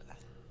bit.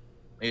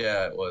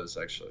 Yeah, it was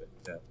actually.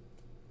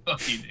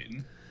 Fuck you,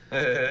 Dayton.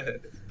 Yeah.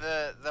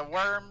 The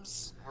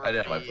worms were I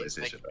didn't have my pretty,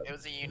 PlayStation, like, though. it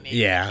was a unique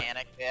Yeah.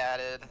 mechanic they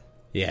added.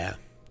 Yeah,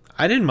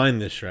 I didn't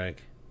mind this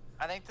strike.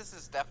 I think this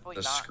is definitely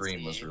The not scream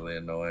C. was really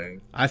annoying.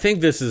 I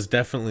think this is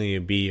definitely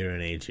a B or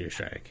an A tier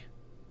strike.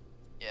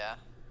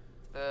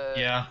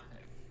 Yeah.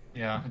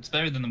 Yeah, it's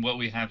better than what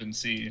we have in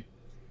C.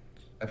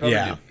 I probably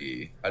Yeah. do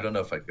B. I don't know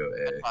if I'd go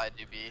I'd A. probably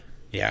do B.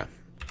 Yeah,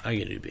 I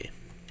get it B.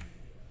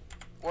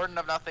 Warden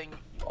of Nothing.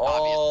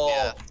 Oh,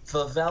 obvious,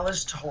 the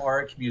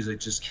Valis music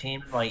just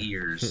came in my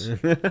ears.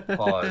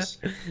 Pause.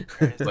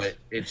 But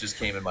it just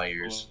came in my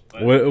ears.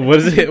 What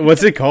is it?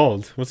 What's it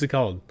called? What's it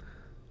called?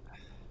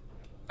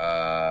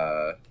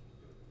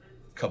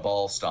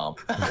 Cabal Stomp.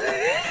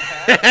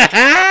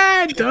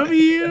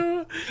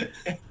 W.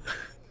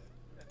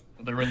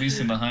 They're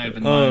releasing the Hive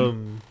in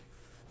mind.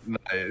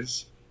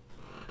 Nice.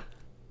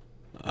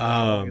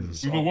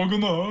 We were walking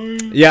the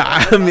Hive. Yeah,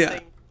 I mean,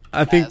 Nothing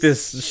I think has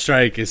this C.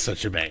 strike is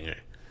such a banger.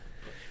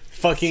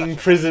 Fucking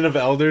Prison of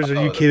Elders? Are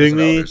you the kidding Prison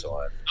me? Elders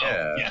one. Oh,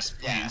 Yeah. yes,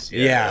 please.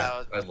 Yeah.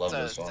 That was I love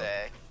so this one.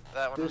 sick.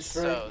 That one was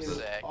so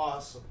sick.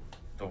 awesome.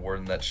 The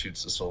warden that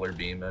shoots the solar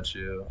beam at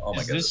you. Oh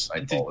my Is god, this, this did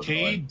Nightfall was K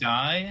annoying.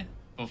 die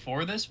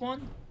before this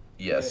one?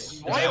 Yes.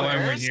 Is that why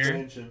we're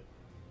Spoilers? here?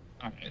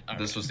 Alright,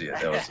 This was that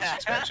was the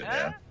expansion,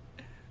 yeah.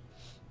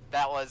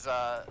 That was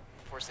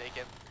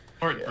Forsaken.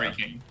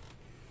 Heartbreaking.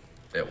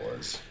 It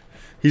was.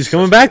 He's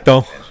coming back,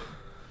 though.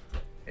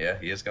 Yeah,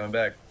 he is coming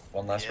back.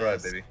 One last He ride,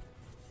 is. baby.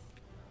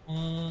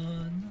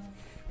 One.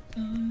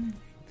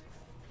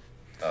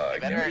 They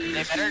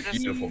better just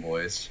Beautiful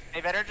voice.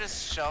 They better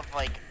just shove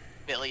like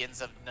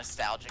billions of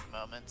nostalgic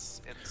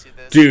moments into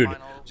this. Dude,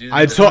 final... Dude,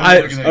 I the told-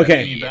 I- travel-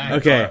 okay,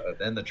 okay.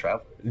 And the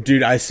travel.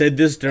 Dude, I said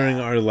this during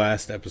our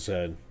last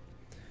episode.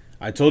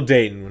 I told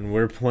Dayton when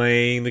we're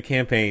playing the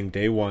campaign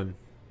day one,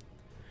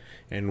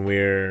 and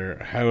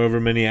we're however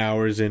many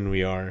hours in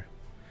we are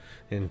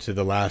into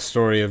the last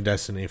story of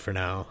Destiny for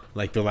now,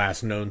 like the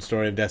last known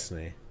story of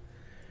Destiny.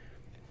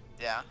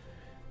 Yeah.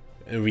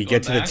 And we Going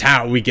get to the back?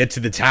 tower. We get to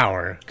the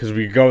tower because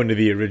we go into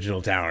the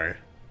original tower,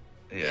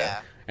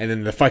 Yeah. and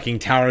then the fucking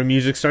tower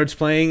music starts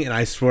playing, and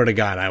I swear to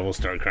God, I will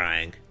start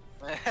crying.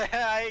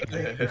 I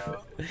agree,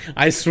 bro.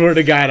 I swear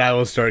to God, I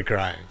will start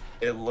crying.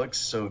 It looks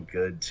so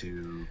good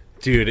too.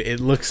 Dude, it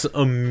looks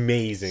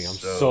amazing. I'm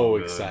So so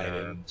good, excited.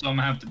 man. So I'm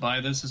gonna have to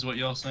buy this, is what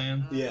y'all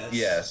saying? Yes.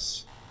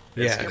 Yes.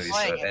 Yeah. It's gonna You're be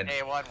playing so- it and-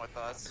 day one with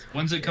us.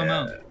 When's it come Yeah.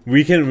 out?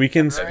 We can we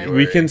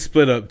February. can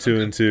split up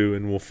 2 and 2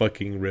 and we'll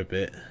fucking rip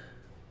it.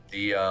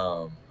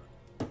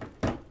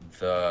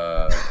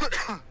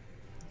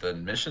 The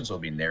missions will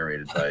be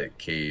narrated by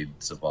Cade,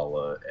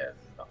 Zavala,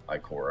 and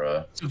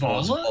Ikora.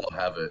 Zavala? He'll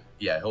have it.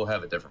 Yeah, he'll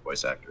have a different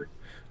voice actor.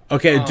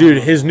 Okay,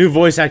 dude, his new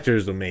voice actor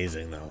is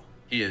amazing though.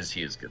 He is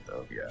good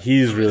though. Yeah.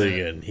 He's really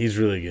good. He's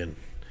really good.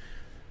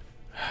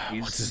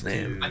 He's What's his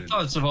name? dude. I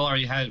thought Zaval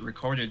already had it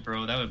recorded,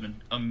 bro. That would have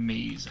been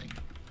amazing.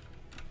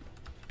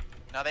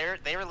 No,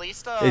 they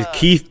released It's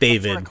Keith some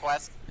David. sort of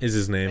quest. Is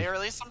his They name?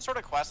 released some sort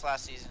of quest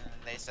last season, and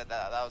they said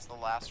that was the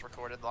last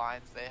recorded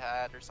lines they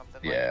had, or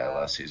something. like Yeah, that.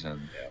 last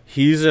season. Yeah.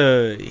 He's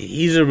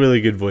a really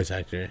good voice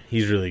actor.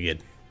 He's really good.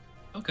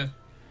 Okay,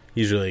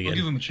 He's really I'll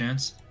give good. him a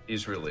chance.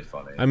 He's really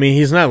funny. I mean,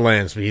 he's not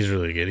Lance, but he's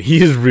really good.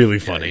 He is really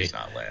Yeah, funny. he's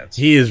not Lance.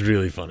 He is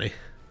really funny.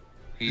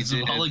 He Does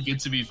did. Zavala get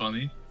to be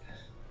funny?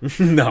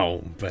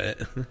 No, but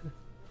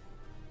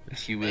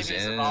He was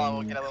Maybe in Zavala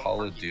will get a little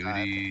Call of quirky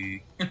time.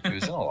 Duty. He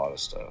was in a lot of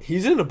stuff.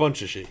 he's in a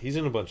bunch of shit.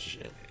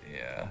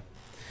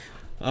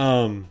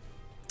 Yeah.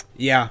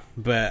 Yeah,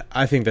 but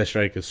I think that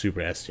strike is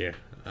super S tier.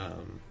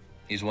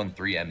 He's won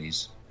 3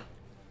 Emmys.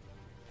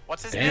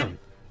 What's his Damn. name?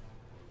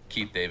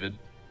 Keith David.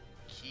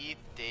 Keith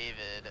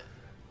David.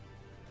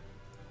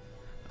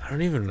 I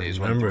don't even He's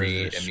won remember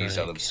 3 this Emmys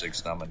strike. out of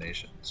 6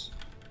 nominations.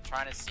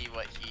 Trying to see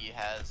what he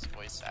has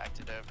voice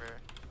acted over.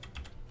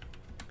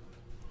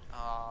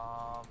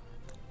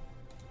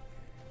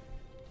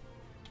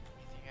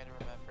 Anything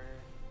I remember?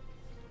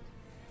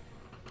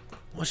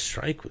 What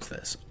strike was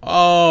this?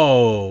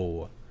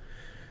 Oh,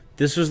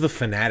 This was the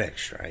Fanatic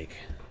strike.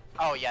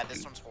 Oh yeah,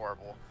 this one's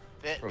horrible.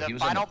 Bro, The he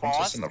was in final the Princess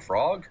boss. and the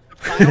Frog. The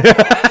final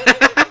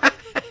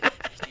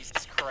boss.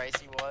 Jesus Christ,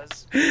 he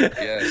was.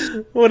 Yes.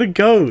 What a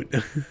goat.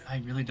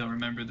 I really don't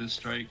remember this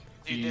strike.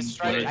 Dude, being this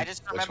strike. good. I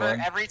just Which remember one?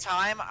 every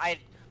time I'd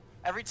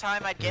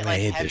get I like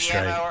hate heavy this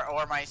strike. ammo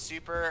or my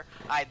super,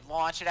 I'd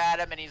launch it at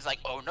him, and he's like,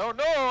 "Oh no,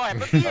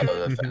 I'm Oh, immune."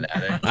 the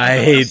Fanatic.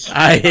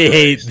 I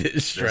hate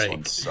this This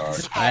one strike.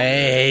 sucks. I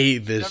hate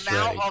The this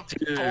strike. amount of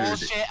Dude.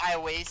 bullshit I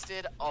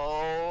wasted.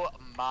 Oh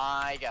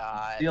my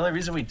god. The only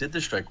reason we did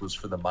the strike was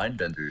for the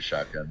Mindbender's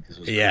shotgun because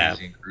it was Yeah.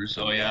 crazy and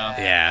gruesome. Oh, yeah.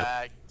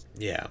 Yeah.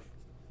 Yeah.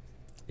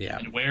 Yeah.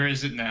 And where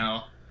is it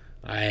now?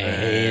 I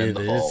hate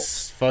the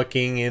this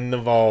fucking in the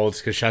vaults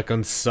because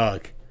shotguns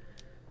suck.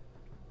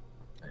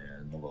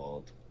 And the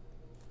vault.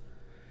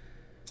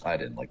 I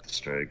didn't like the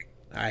strike.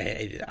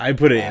 I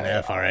put it in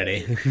F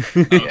already.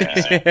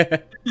 Yeah.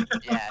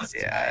 Yes.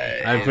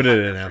 Yeah, I put it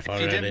in F If he,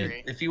 already.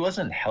 didn't, if he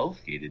wasn't health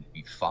gated, it'd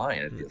be fine.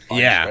 It'd be a fine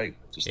Yeah. strike.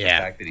 Just the Yeah.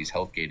 fact that he's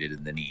health gated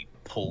and then he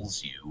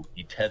pulls you,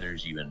 he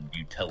tethers you, and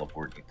you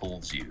teleport and he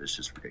pulls you. It's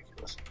just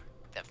ridiculous.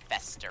 The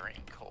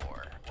festering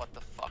core. What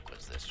the fuck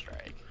was this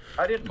strike?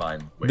 I didn't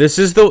mind. Wait, This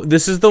is the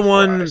before I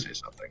one. say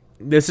something.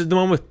 This is the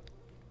one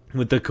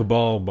with the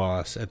Cabal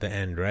boss at the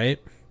end, right?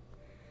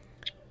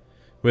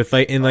 With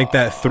like in like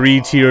that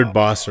 3-tiered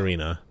boss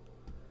arena.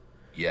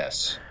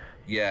 Yes.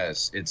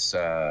 Yes. It's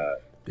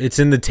It's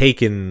in the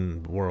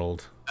Taken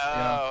world.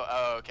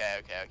 Oh, okay.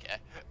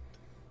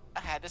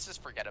 This is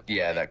forgettable.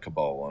 yeah, that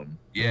Cabal one.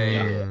 Yeah.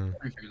 Mm,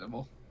 Pretty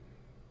forgettable.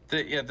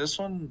 This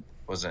one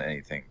wasn't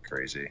anything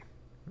crazy.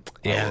 I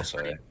yeah, will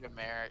say.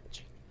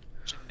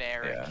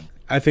 Generic. Yeah.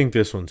 I think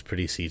this one's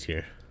pretty C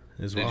tier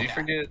as well. Did you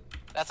forget?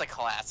 That's a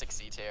classic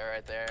C tier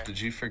right there. Did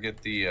you forget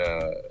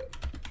the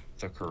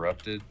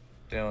corrupted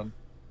down?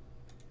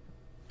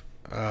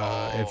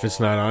 If it's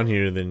not on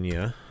here, then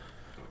yeah.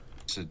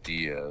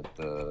 Sadia,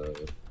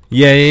 the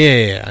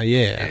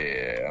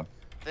Yeah.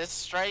 This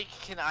strike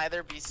can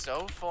either be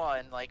so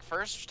fun, like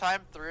first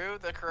time through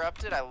the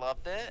corrupted, I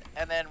loved it,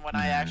 and then when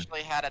I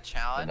actually had a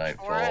challenge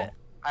for Nightfall. it,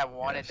 I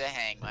wanted to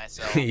hang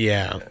myself.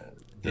 Yeah.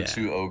 The Yeah.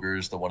 two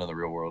ogres, the one in the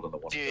real world and the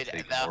one in Dude, the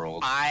fake the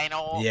world.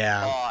 final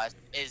Yeah. boss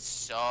is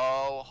so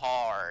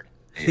hard.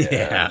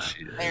 Yeah.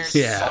 she is. There's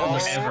Yeah.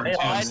 so Ever much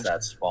Hates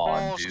that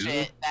spawn, dude.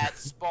 bullshit that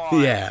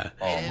spawns. Yeah.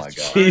 Oh It my is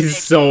God. She's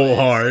so ridiculous.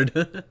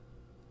 hard.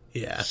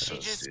 Yeah. So She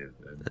just-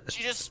 stupid.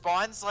 She just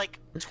spawns like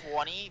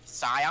 20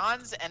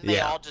 scions, and they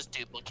Yeah. all just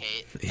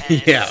duplicate. And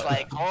it's Yeah. just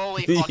like,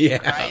 holy fucking Yeah.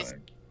 Christ,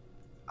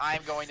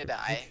 I'm going to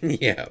die.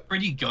 Yeah.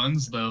 Pretty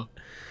guns though.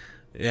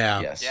 Yeah.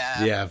 Yes.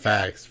 Yeah. Yeah,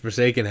 facts.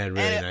 Forsaken had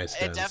really And nice it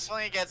guns.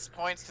 definitely gets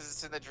points because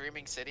it's in the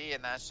Dreaming City,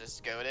 and that's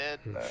just goated.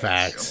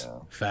 Facts. Yeah.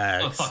 Oh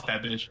Facts. fuck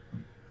that bitch.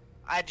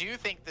 I do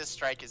think this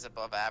strike is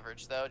above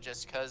average, though,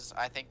 just because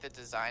I think the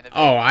design of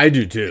Oh, I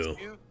do the too.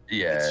 two-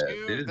 Yeah, the they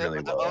two- did the,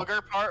 really the well.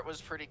 ogre part was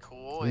pretty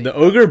cool. The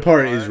ogre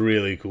part is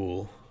really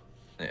cool.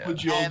 Yeah.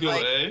 Would you all And, go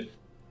like, A?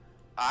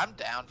 I'm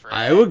down for it.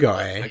 I would go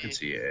I A. could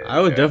see it. I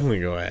would yeah. definitely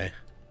go A.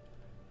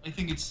 I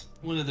think it's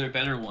one of their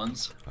better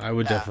ones. I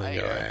would Yeah, definitely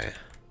I go agree. A.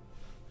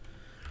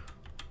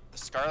 The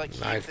Scarlet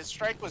Keep. Nice. This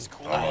strike was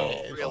cool.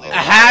 Oh, really.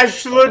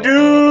 Hash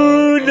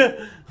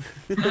Ladoon!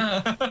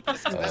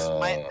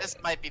 This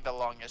might be the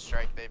longest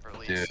strike they've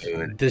released.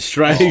 Dude, The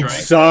strike Strike.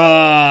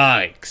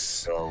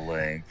 sucks. the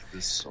length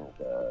is so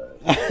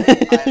bad. I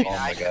mean, Oh my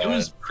I- God. It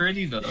was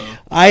pretty though.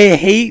 I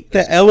hate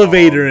This the is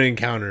elevator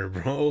encounter,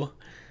 bro.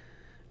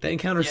 That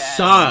encounter Yeah.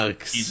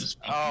 sucks. Jesus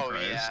fucking Oh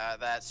Christ. yeah,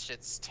 that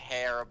shit's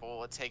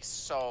terrible. It takes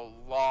so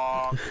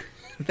long.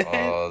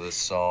 Oh, the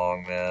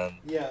song, man.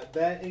 Yeah,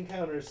 that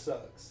encounter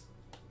sucks.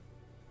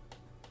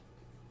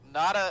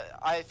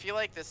 I feel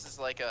like this is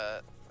like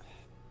a.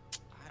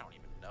 I don't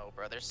even know,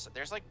 bro.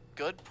 There's like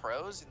good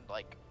pros and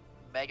like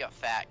mega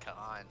fat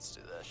cons to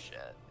this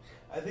shit.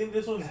 I think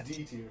this one's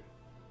D tier.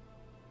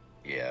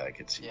 Yeah, I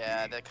could see.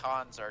 Yeah, the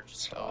cons are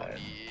just Fine.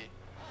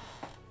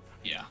 OP.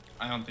 Yeah,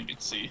 I don't think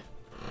it's C.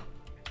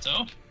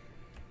 So,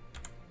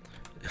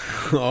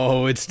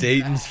 Oh, it's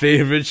Dayton's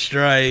favorite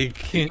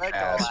strike. Good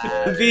Ass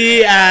lad. way.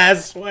 The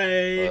ass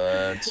way.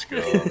 Let's go,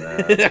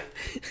 man.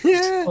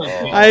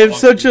 I have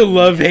such a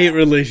love-hate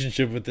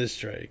relationship with this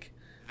strike.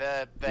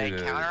 The Dude.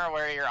 encounter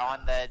where you're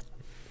on the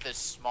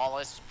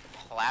smallest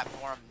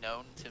platform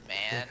known to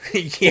man.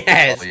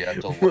 Yes. Oh, you have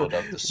to load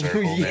up the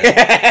circle, man.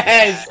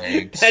 Yes.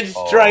 Thanks. That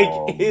strike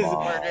Oh, is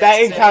my.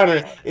 that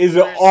encounter is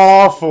We're-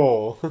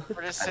 awful.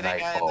 We're just And sitting in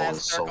Nightfall that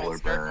is circle, solar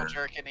circle burn.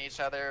 jerking each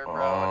other, bro.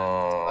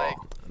 Oh.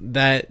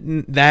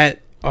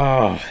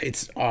 And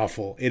It's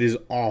awful. It is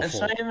It's awful.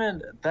 not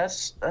even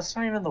that's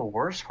not even the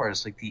worst part.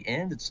 It's like the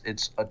end.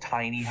 It's a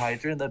tiny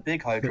Hydra and the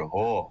big Hydra.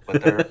 Oh,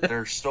 but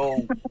they're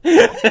so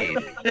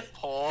complicated.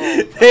 it's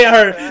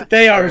like,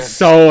 They are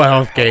so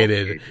health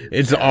gated.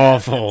 It's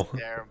awful.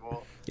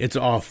 terrible. It's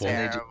awful. And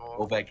they just Terrible.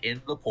 go back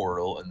into the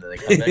portal, and then they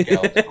come back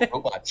out. And the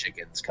robot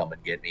chickens come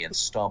and get me and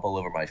stomp all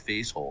over my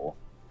face hole.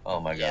 Oh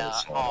my god, Yeah.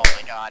 it's so Oh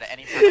my god.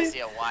 Anytime I see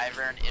a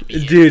wyvern,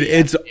 immediately Dude,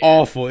 it's I'm scared.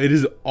 awful. It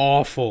is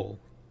awful.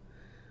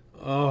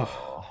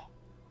 Oh.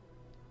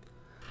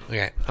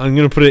 Okay, I'm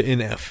gonna put it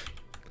in F.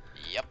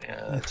 Yep.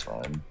 Yeah, that's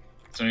fine.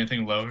 Is there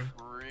anything lower?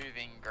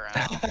 Proving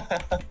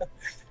ground.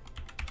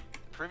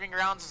 Proving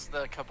grounds is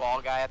the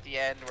cabal guy at the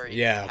end where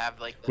you Yeah, have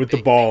like with the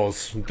big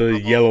balls, thing. the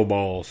yellow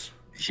balls.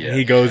 Yeah, And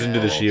he goes into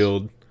the balls.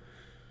 shield.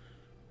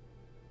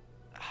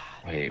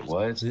 Wait,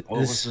 what? What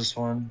was this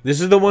one?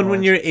 This is the one when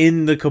What? you're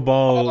in the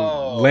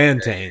cabal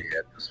land okay, tank.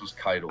 Yeah, this was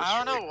Kaido. I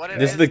don't know Strike. what it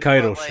This is the but,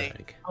 Kaido like,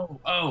 strike.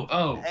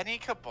 Oh. Any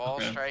cabal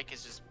Okay. strike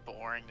is just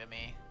boring to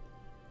me.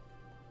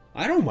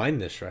 I don't mind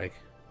this strike.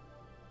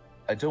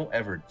 I don't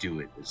ever do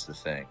it. Is the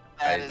thing.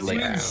 That I is I like.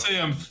 wouldn't Wow.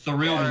 say I'm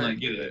thrilled when I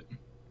get it,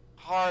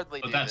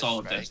 Hardly but do that's this all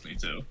of strike. Destiny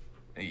too.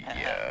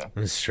 Yeah.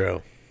 That's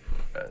true.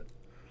 Yeah.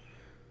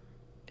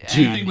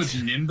 Dude. Anything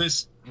with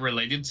Nimbus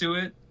related to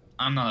it,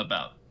 I'm not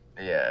about.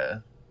 Yeah.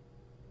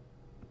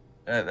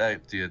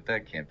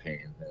 That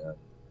campaign.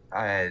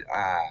 I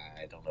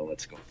don't know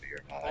what's going through your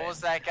mind. What was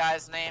that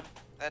guy's name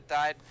that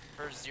died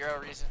for zero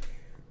reason?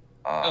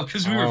 Oh,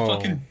 because we were Oh.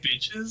 fucking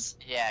bitches.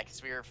 Yeah,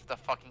 because we were the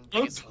fucking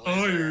I'm biggest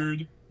loser.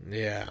 tired.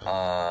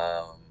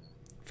 Yeah.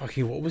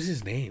 Fucking, what was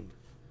his name?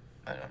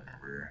 I don't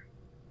remember.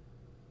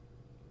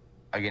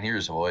 I can hear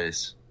his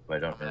voice, but I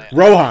don't remember.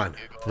 Rohan.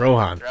 Google it.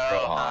 Rohan.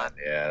 Rohan.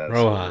 Yeah. That's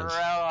Rohan.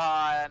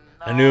 Rohan.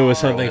 I knew it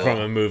was no. something Rohan.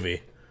 from a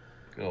movie.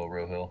 Good old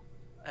Rohill.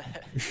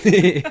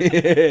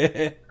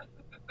 Oh,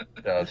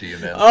 Shout out to you,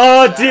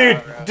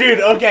 man.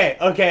 dude. Okay.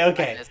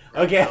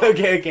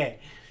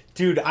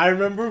 Dude, I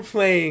remember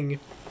playing.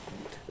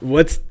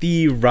 What's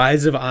the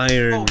Rise of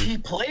Iron? Oh, he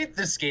played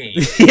this game.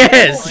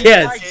 Yes, Oh,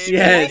 yes, I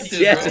yes, played it.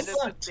 yes. I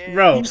sucked.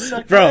 Bro, You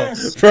suck bro,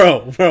 ass.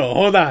 bro.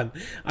 Hold on.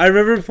 I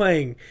remember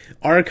playing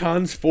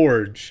Archon's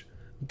Forge,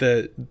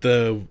 the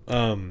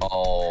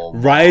Oh,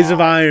 Rise of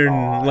my Iron,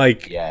 God.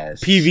 like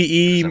yes.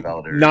 PVE Prison of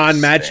Elders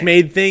non-match thing.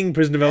 made thing,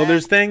 Prison of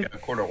Elders thing. Yeah,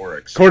 Court of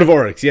Oryx. Court of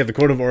Oryx, yeah, the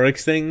Court of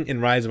Oryx thing in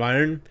Rise of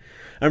Iron.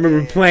 I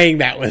remember playing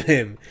that with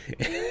him.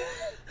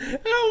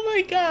 Oh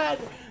my god,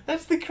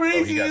 that's the Oh, he got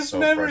craziest so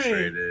memory.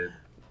 frustrated.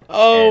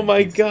 Oh And my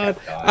he god,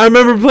 kept dying. I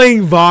remember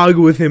playing Vogue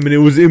with him, and it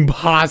was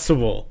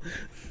impossible.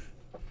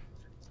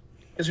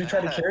 Because we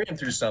tried to carry him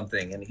through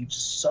something, and he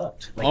just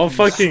sucked. Like, All he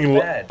was fucking, so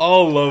bad.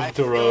 all love I to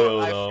feel,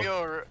 Royal I though.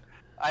 feel,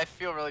 I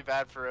feel really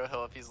bad for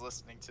Rohill if he's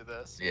listening to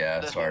this.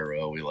 Yeah, sorry,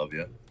 Ro. We love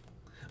you.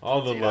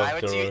 All the Dude, I love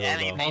would to do Royal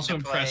anything though. I'm also to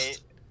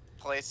impressed.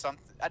 play something.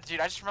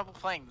 Dude, I just remember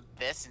playing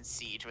this in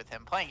Siege with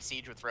him. Playing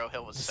Siege with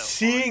Rohill was so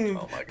Seeing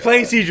Oh my God.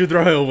 playing Siege with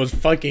Rohill was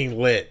fucking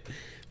lit.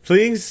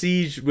 Playing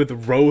Siege with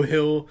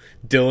Rohill,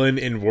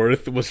 Dylan, and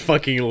Worth was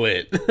fucking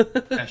lit.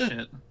 That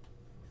shit. fun.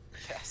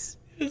 Yes.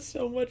 It's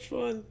so much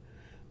fun.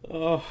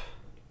 Oh.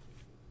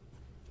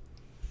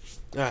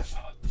 Ah.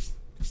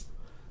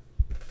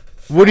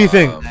 What do you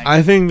think?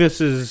 I think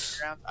this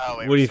is. Oh,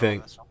 wait, What do you we're still on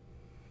think? this one.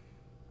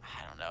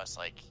 I don't know. It's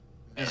like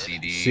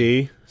CD.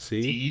 C.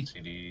 D.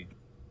 CD.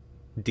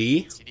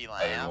 D. CD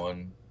I Lamb.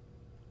 one.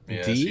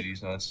 Yeah, D?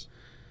 CD's nice.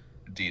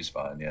 D's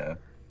fine, yeah.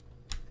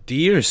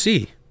 D or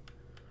C?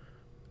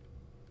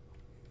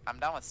 I'm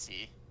down with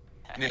C.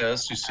 Yeah,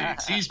 let's do C.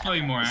 C's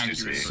probably more Let's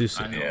do accurate. C.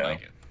 C. I don't Yeah.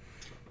 like it.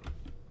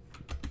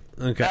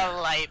 Okay.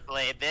 The light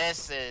blade.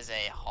 This is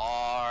a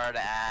hard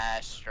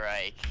ass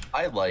strike.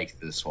 I like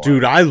this one.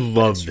 Dude, I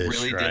love It's this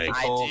really strike.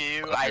 difficult.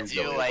 I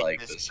do really like like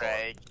this this one.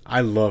 strike.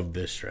 I love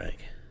this strike.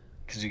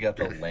 Because you got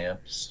the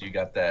lamps, you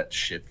got that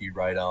ship you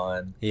ride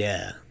on.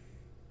 Yeah.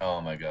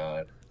 Oh my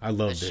god. I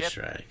love The this ship-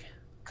 strike.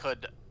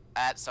 Could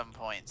at some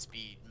points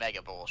be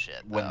mega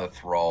bullshit. When though. the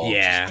thralls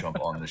Yeah. just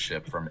jump on the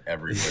ship from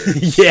everywhere.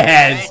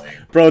 Yes.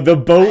 Right. Bro, the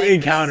boat I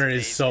think encounter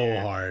this is is so A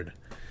tier. hard.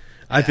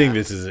 I think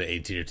this is an A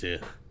tier too.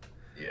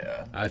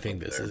 Yeah. I think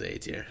this is A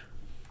tier.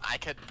 I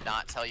could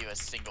not tell you a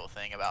single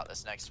thing about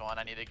this next one.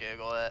 I need to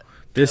Google it.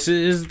 This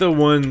is the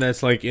one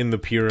that's like in the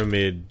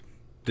pyramid,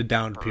 the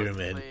down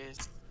pyramid.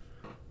 Please.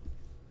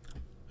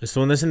 It's the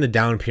one that's in the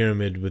down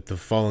pyramid with the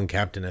fallen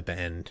captain at the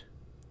end.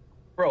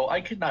 Bro,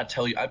 I could not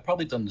tell you. I've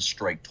probably done the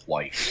strike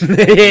twice.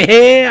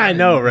 I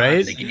know,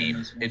 right? The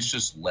game. It's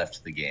just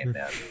left the game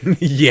now. I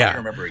don't Yeah.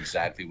 remember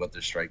exactly what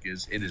the strike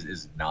is. It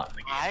is not in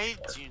the game. I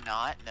anymore. do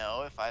not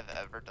know if I've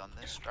ever done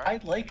this strike. I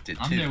liked it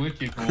I'm there too. with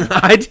you, Cole.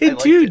 I did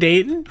liked too, it.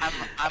 Dayton. I'm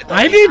I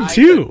like- did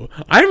too.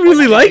 I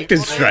really Like, liked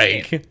this Googled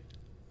strike.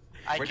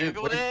 I Where did-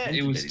 googled where did- it.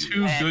 It was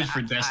too and good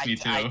for Destiny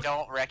I 2.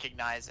 don't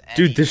recognize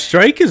anything. Dude, the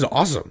strike is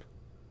awesome.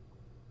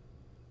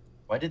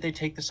 Why did they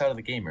take this out of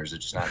the game, or is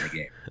it just not in the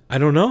game? I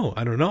don't know.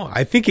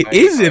 I think it I-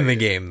 is in I- the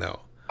game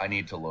though. I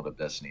need to load up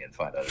Destiny and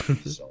find out if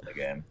it's still in the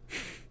game.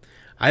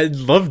 I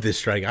love this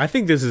strike. I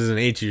think this is an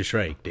A tier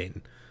strike,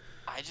 Dayton.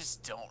 I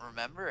just don't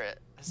remember it.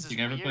 This is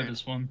You ever weird. play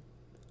this one?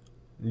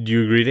 Do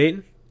you agree,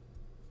 Dayton?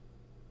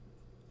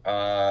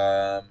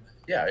 Yeah,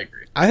 I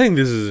agree. I think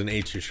this is an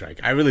A tier strike.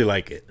 I really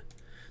like it.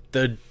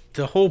 The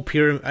whole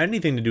pyramid,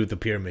 anything to do with the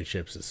pyramid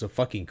ships is so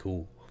fucking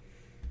cool.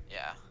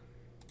 Yeah.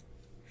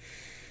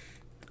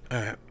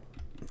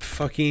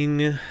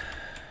 Fucking.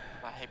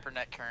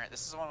 Hypernet current.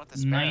 This is the one with the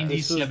sparrows.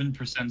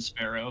 97%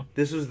 Sparrow.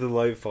 This was the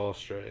Lightfall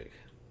strike.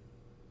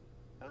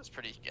 That was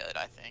pretty good,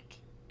 I think.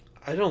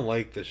 I don't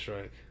like this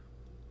strike.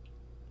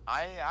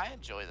 I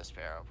enjoy the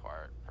sparrow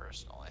part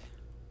personally.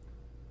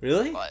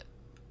 Really? But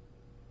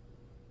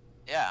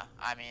yeah,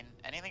 I mean,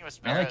 anything with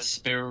I like sparrows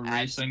Sparrow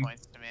adds Racing.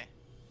 points to me.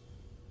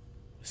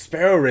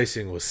 Sparrow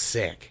Racing was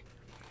sick.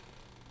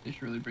 They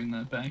should really bring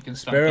that back and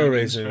stop Sparrow doing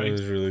Racing strikes.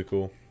 was really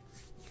cool.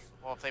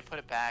 Well, if they put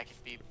it back,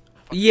 it'd be.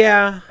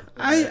 Yeah,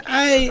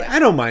 I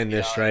don't mind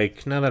this Yeah.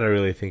 strike. Now that I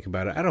really think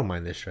about it, I don't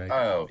mind this strike.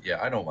 Oh yeah,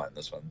 I don't mind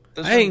this one.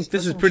 I think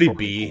this is one's pretty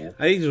totally B. cool.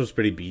 I think this was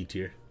pretty B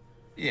tier.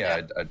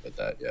 Yeah, I'd put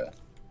that. Yeah,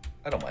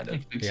 I don't mind I it.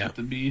 think except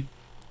the B.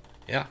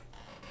 Yeah,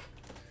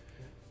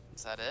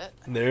 Is that it?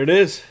 there it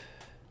is.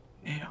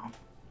 Yeah.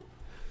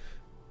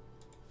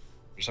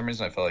 For some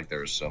reason, I felt like there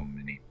were so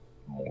many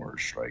more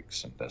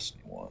strikes in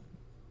Destiny 1.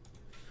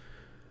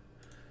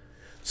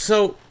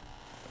 So,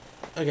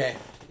 okay,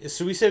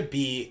 so we said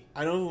B.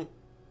 I don't.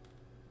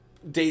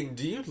 Dayton,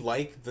 do you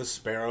like the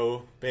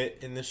Sparrow bit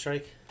in this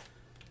strike?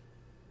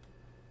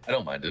 I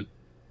don't mind it.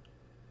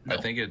 No.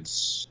 I think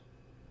it's.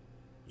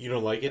 You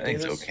don't like it? I think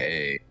it's Davis?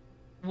 okay.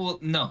 Well,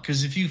 no,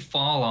 because if you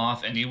fall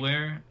off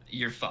anywhere,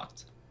 you're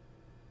fucked.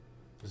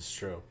 It's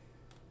true.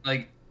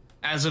 Like,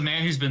 as a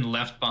man who's been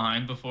left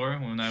behind before,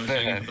 when I was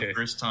doing it for the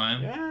first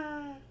time,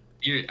 Yeah.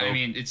 I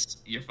mean,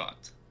 you're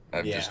fucked.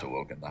 I've Yeah. just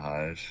awoken the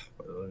hive.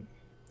 By the way.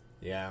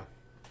 Yeah,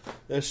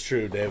 that's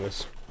true,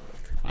 Davis.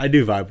 I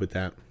do vibe with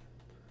that.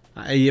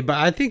 Yeah, but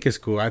I think it's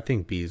cool. I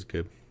think B is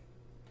good.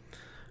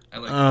 I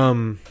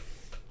like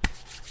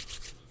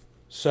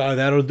So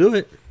that'll do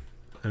it.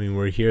 I mean,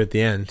 we're here at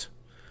the end.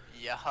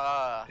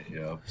 Yeah.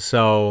 Yeah.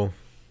 So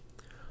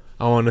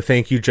I want to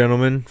thank you,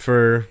 gentlemen,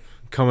 for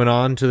coming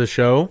on to the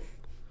show.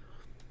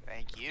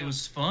 Thank you. it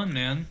was fun,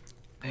 man.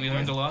 We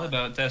learned a lot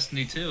about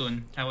Destiny 2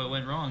 and how it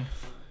went wrong.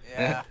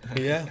 Yeah.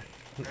 Yeah,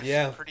 There's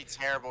yeah. some pretty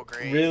terrible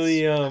grades.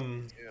 Really,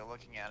 Dude,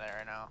 looking at it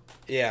right now.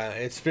 yeah.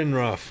 It's been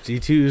rough.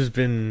 D2's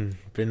been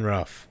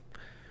rough.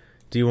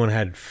 D1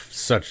 had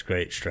such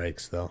great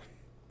strikes, though.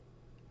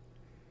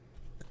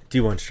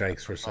 D1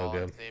 strikes were so Ball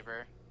and good.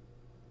 Saber.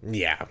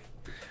 Yeah,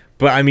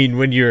 but I mean,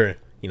 when you're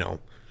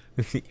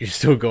you're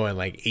still going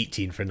like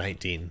 18 for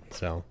 19.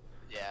 So,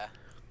 Yeah.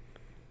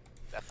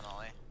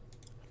 Definitely.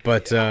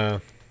 but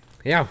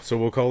yeah. So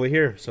we'll call it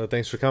here. So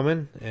thanks for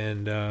coming,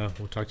 and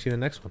we'll talk to you in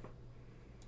the next one.